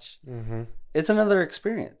watch. It's another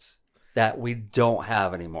experience that we don't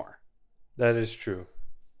have anymore. That is true.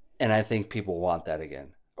 And I think people want that again,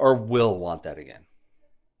 or will want that again.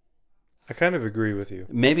 I kind of agree with you.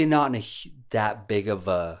 Maybe not in that big of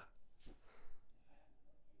a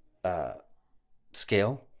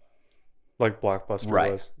scale. Like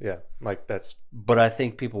Blockbuster was. Yeah. Like that's. But I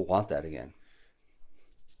think people want that again.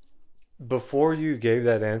 Before you gave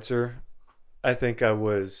that answer, I think I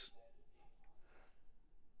was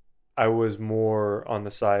more on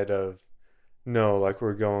the side of no, like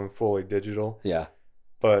we're going fully digital. Yeah.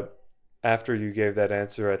 But after you gave that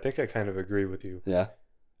answer, I think I kind of agree with you. Yeah.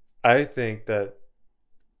 I think that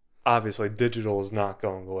obviously digital is not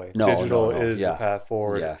going away. No, digital is the path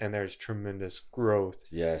forward, Yeah. and there's tremendous growth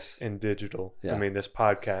in digital. Yeah. I mean, this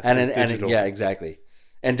podcast is digital. Yeah, exactly.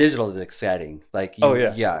 And digital is exciting. Like,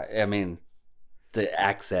 yeah. I mean, the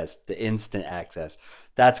access, the instant access,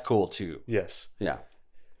 that's cool too. Yes. Yeah.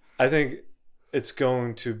 I think it's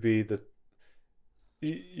going to be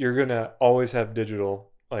you're going to always have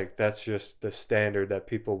digital. Like, that's just the standard that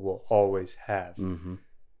people will always have. Mm-hmm.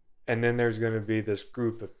 And then there's going to be this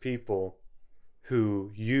group of people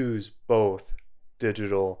who use both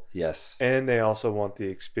digital. Yes. And they also want the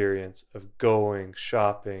experience of going,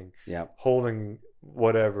 shopping, holding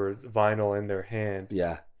whatever vinyl in their hand.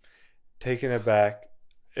 Yeah. Taking it back.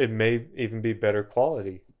 It may even be better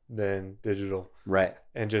quality than digital. Right.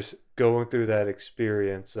 And just going through that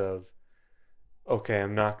experience of, okay,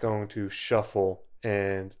 I'm not going to shuffle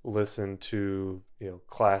and listen to,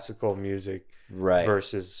 classical music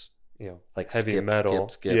versus, like heavy skip, metal.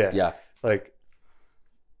 skip. Yeah. Yeah. Like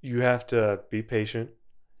you have to be patient.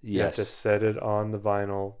 You have to Yes. set it on the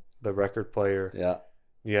vinyl, the record player. Yeah.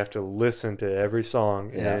 You have to listen to every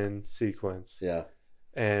song Yeah. in sequence. Yeah.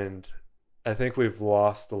 And I think we've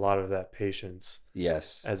lost a lot of that patience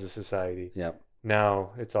Yes. as a society. Yep.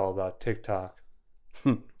 Now it's all about TikTok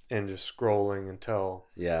Hmm. and just scrolling until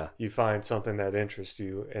Yeah. you find something that interests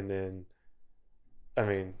you. And then, I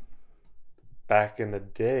mean, back in the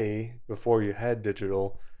day, before you had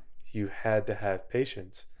digital, you had to have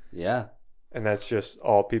patience. Yeah. And that's just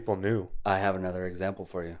all people knew. I have another example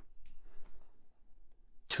for you.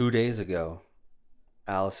 2 days ago,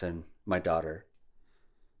 Allison, my daughter,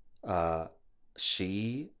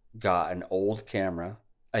 she got an old camera,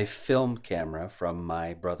 a film camera from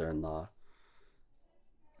my brother-in-law,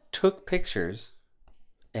 took pictures,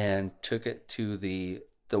 and took it to the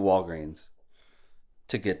Walgreens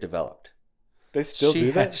to get developed. They still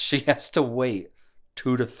do that? She has to wait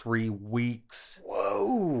 2 to 3 weeks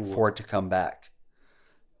Whoa. for it to come back.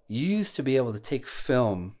 You used to be able to take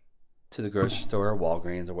film to the grocery store,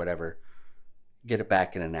 Walgreens, or whatever, get it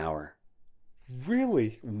back in an hour.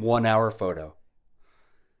 Really? 1 hour photo.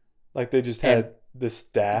 Like they just And had the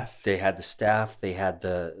staff? They had the staff. They had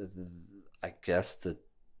I guess the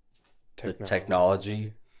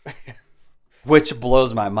technology, which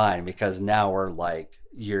blows my mind because now we're like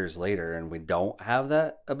years later and we don't have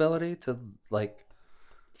that ability to like.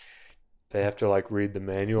 They have to like read the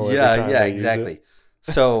manual. Yeah, every time yeah, they use exactly. it.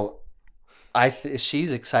 So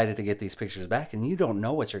she's excited to get these pictures back, and you don't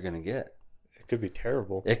know what you're gonna get. It could be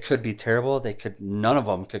terrible. It could be terrible. None of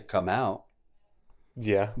them could come out.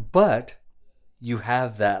 Yeah. But you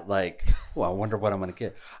have that like, well, I wonder what I'm going to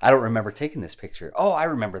get. I don't remember taking this picture. Oh, I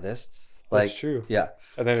remember this. Like, That's true. Yeah.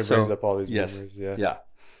 And then it brings up all these yes, memories. Yeah. Yeah.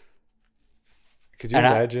 Could you And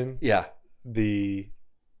imagine yeah. the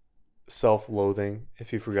self-loathing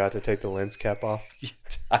if you forgot to take the lens cap off?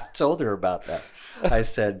 I told her about that. I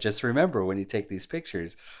said, just remember when you take these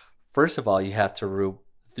pictures, first of all, you have to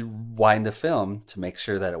rewind the film to make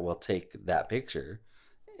sure that it will take that picture.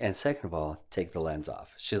 And second of all, take the lens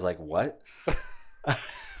off. She's like, what?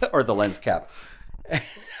 Or the lens cap.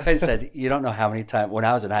 I said, you don't know how many times, when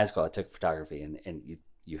I was in high school, I took photography and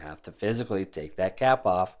you have to physically take that cap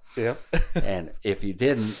off. Yep. And if you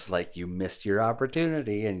didn't, like you missed your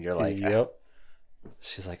opportunity and you're like, yep.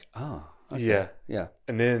 She's like, oh, okay. Yeah. Yeah.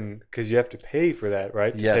 And then, because you have to pay for that,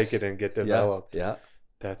 right? To Yes. take it and get developed. Yeah.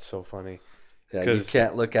 That's so funny. Yeah. You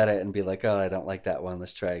can't look at it and be like, oh, I don't like that one.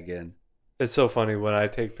 Let's try again. It's so funny when I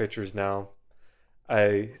take pictures now.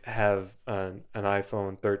 I have an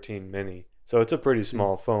iPhone 13 mini, so it's a pretty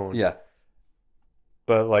small phone. Yeah.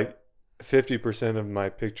 But like 50% of my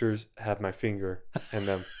pictures have my finger in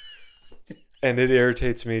them, and it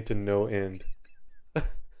irritates me to no end.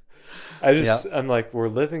 I'm like, we're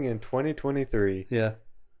living in 2023. Yeah.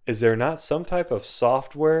 Is there not some type of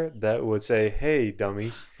software that would say, "Hey,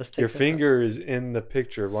 dummy, your finger is in the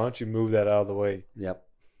picture. Why don't you move that out of the way?" Yep.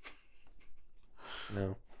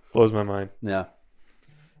 No, blows my mind. Yeah.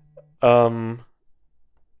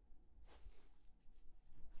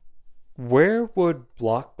 Where would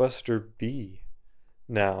Blockbuster be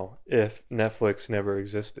now if Netflix never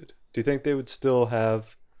existed? Do you think they would still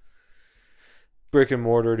have brick and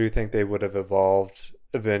mortar? Do you think they would have evolved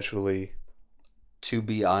eventually? To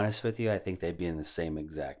be honest with you, I think they'd be in the same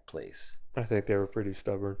exact place. I think they were pretty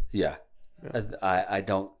stubborn. Yeah. I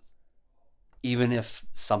don't, even if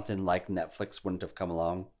something like Netflix wouldn't have come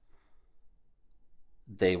along,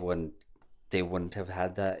 they wouldn't have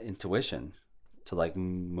had that intuition to like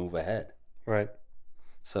move ahead. Right.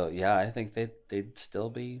 So yeah, I think they'd still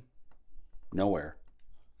be nowhere.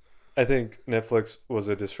 I think Netflix was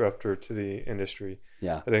a disruptor to the industry.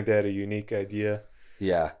 Yeah. I think they had a unique idea.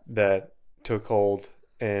 Yeah. That took hold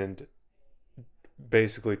and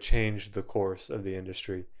basically changed the course of the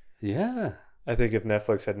industry. Yeah. I think if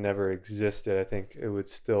Netflix had never existed, I think it would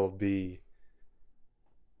still be,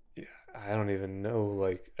 I don't even know,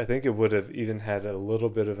 like, I think it would have even had a little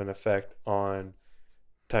bit of an effect on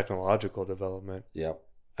technological development. Yep.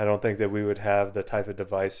 I don't think that we would have the type of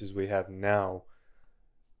devices we have now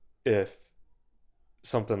if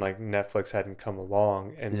something like Netflix hadn't come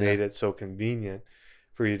along and made it so convenient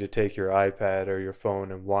for you to take your iPad or your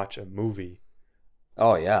phone and watch a movie.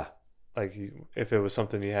 Oh, yeah. Like, if it was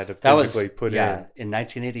something you had to physically put in. In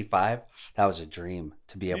 1985, that was a dream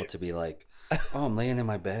to be able to be like, oh, I'm laying in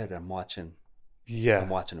my bed, I'm watching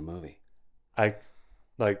a movie. That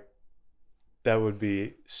would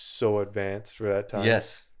be so advanced for that time.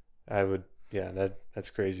 Yes. I would, that's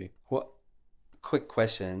crazy. Well, quick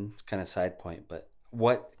question, kind of side point, but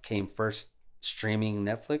what came first, streaming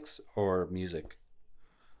Netflix or music?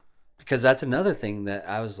 Because that's another thing that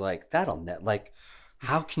I was like, that'll net. Like,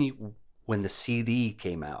 how can you? When the CD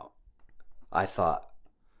came out, I thought,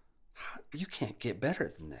 you can't get better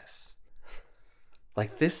than this.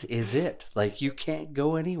 Like, this is it. Like, you can't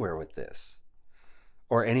go anywhere with this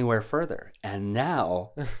or anywhere further. And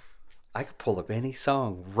now I could pull up any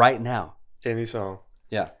song right now. Any song.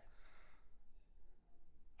 Yeah.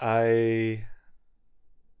 I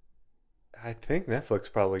think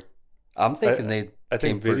Netflix probably. I'm thinking I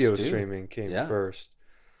came think video first too. streaming came Yeah. first.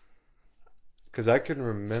 Because I can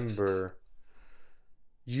remember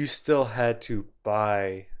you still had to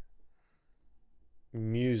buy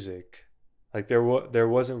music. Like there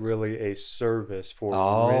wasn't really a service for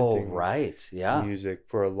renting right. Yeah. music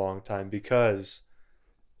for a long time because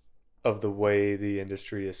of the way the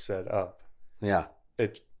industry is set up. Yeah.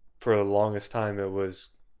 It for the longest time it was,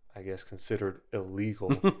 I guess, considered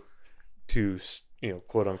illegal to,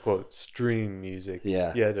 quote unquote, stream music.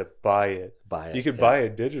 Yeah. You had to buy it. You could yeah. buy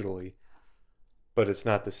it digitally, but it's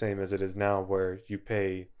not the same as it is now, where you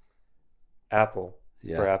pay Apple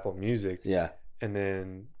for Apple Music. Yeah. And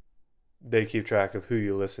then they keep track of who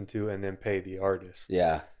you listen to and then pay the artist.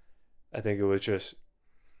 Yeah. I think it was just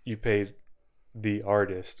you paid the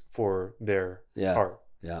artist for their art.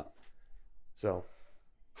 Yeah. So,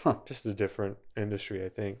 just a different industry, I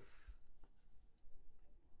think.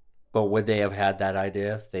 But would they have had that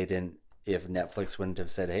idea if Netflix wouldn't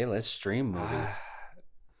have said, "Hey, let's stream movies"?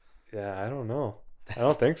 Yeah, I don't know. I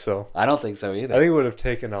don't think so. I don't think so either. I think it would have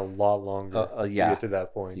taken a lot longer to yeah. get to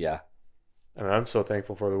that point. Yeah. I mean, I'm so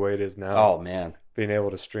thankful for the way it is now. Oh man, being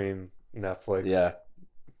able to stream Netflix, yeah,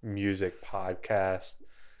 music, podcast,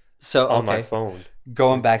 so on my phone.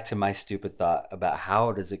 Going back to my stupid thought about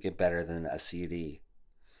how does it get better than a CD?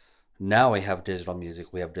 Now we have digital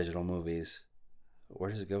music, we have digital movies. Where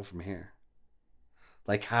does it go from here?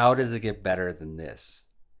 Like, how does it get better than this?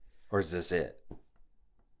 Or is this it?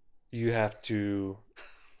 You have to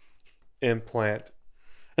implant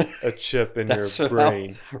a chip in your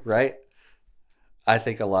brain. Right? I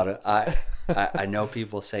think a lot of I know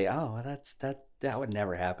people say, "Oh, that would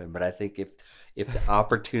never happen." But I think if the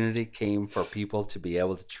opportunity came for people to be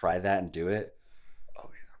able to try that and do it,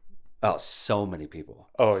 oh, so many people.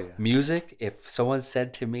 Oh yeah. Music, if someone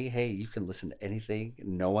said to me, "Hey, you can listen to anything,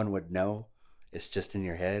 no one would know. It's just in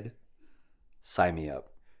your head." Sign me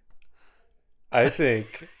up. I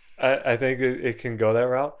think it can go that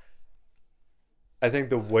route. I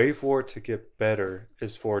think the way for it to get better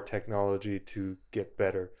is for technology to get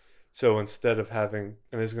better. So instead of having,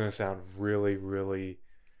 and this is going to sound really, really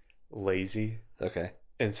lazy. Okay.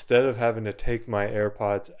 Instead of having to take my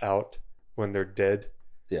AirPods out when they're dead,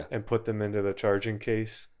 and put them into the charging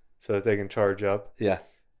case so that they can charge up. Yeah.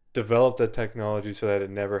 Develop the technology so that it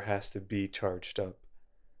never has to be charged up.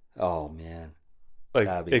 Oh man. Like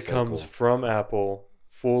it comes from Apple,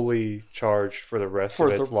 fully charged for the rest of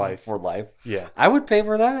its life. For life. Yeah. I would pay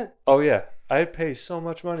for that. Oh yeah. I'd pay so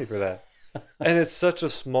much money for that. And it's such a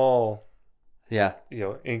small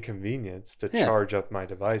inconvenience to charge up my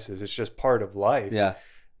devices. It's just part of life. Yeah.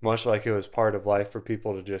 Much like it was part of life for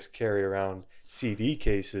people to just carry around CD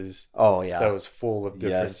cases. Oh yeah. That was full of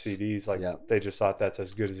different CDs. Like they just thought that's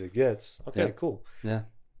as good as it gets. Okay, cool. Yeah.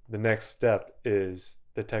 The next step is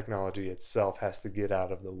the technology itself has to get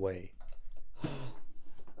out of the way.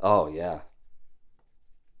 Oh yeah.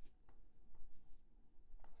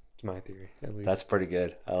 It's my theory, at least. That's pretty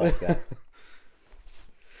good. I like that.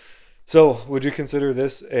 So, would you consider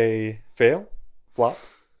this a fail, flop,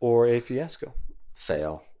 or a fiasco?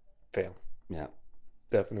 Fail. Yeah.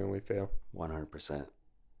 Definitely fail. 100%.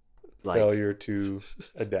 Failure to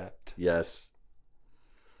adapt. Yes.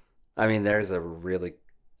 I mean, there's a really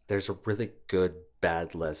good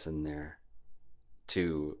bad lesson there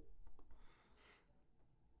to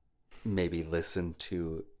maybe listen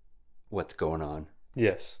to what's going on.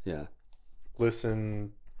 Yes. Yeah.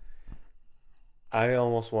 Listen. I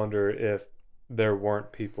almost wonder if there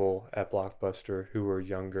weren't people at Blockbuster who were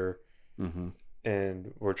younger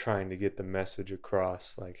and were trying to get the message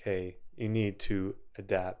across, like, hey, you need to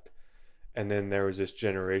adapt. And then there was this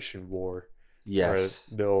generation war. Yes.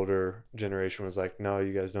 Where the older generation was like, no,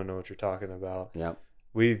 you guys don't know what you're talking about. Yep.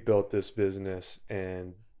 We've built this business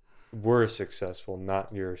and we're successful,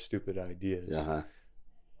 not your stupid ideas. Uh-huh.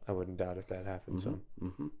 I wouldn't doubt if that happened.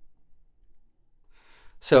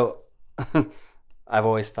 So I've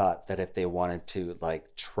always thought that if they wanted to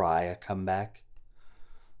try a comeback,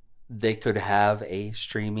 they could have a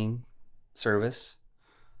streaming service.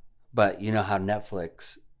 But you know how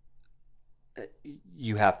Netflix,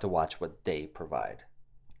 you have to watch what they provide.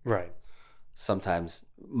 Right. sometimes,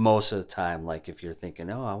 most of the time, like if you're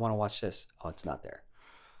thinking, oh, I want to watch this, oh, it's not there.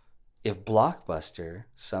 If Blockbuster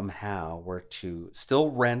somehow were to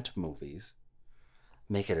still rent movies,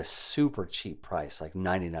 make it a super cheap price, like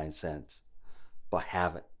 99 cents, but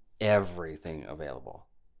have everything available.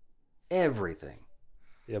 Everything.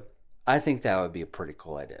 Yep. I think that would be a pretty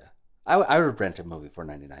cool idea. I would rent a movie for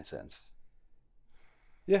 99 cents.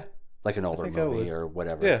 Yeah. Like an older movie or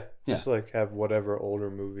whatever. Yeah. Just like have whatever older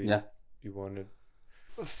movie you wanted.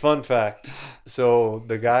 Fun fact. So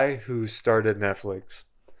the guy who started Netflix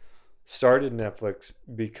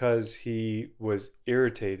because he was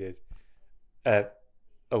irritated at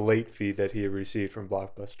a late fee that he had received from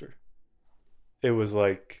Blockbuster. It was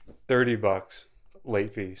like $30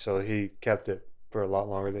 late fee, so he kept it for a lot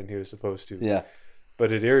longer than he was supposed to. Yeah.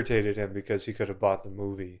 But it irritated him because he could have bought the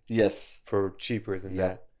movie for cheaper than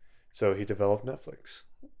that. So he developed Netflix.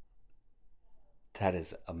 That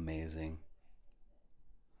is amazing.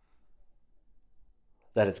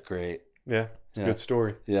 That is great. Yeah, it's a good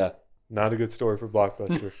story. Yeah. Not a good story for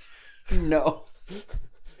Blockbuster. No.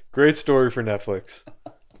 Great story for Netflix.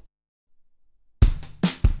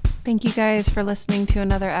 Thank you guys for listening to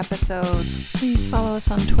another episode. Please follow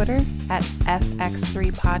us on Twitter at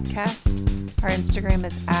FX3Podcast. Our Instagram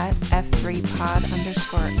is at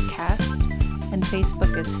F3Pod_cast. And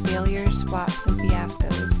Facebook is Failures, Flops, and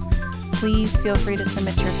Fiascos. Please feel free to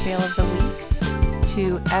submit your fail of the week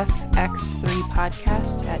to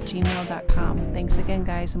fx3podcast@gmail.com. Thanks again,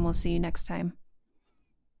 guys, and we'll see you next time.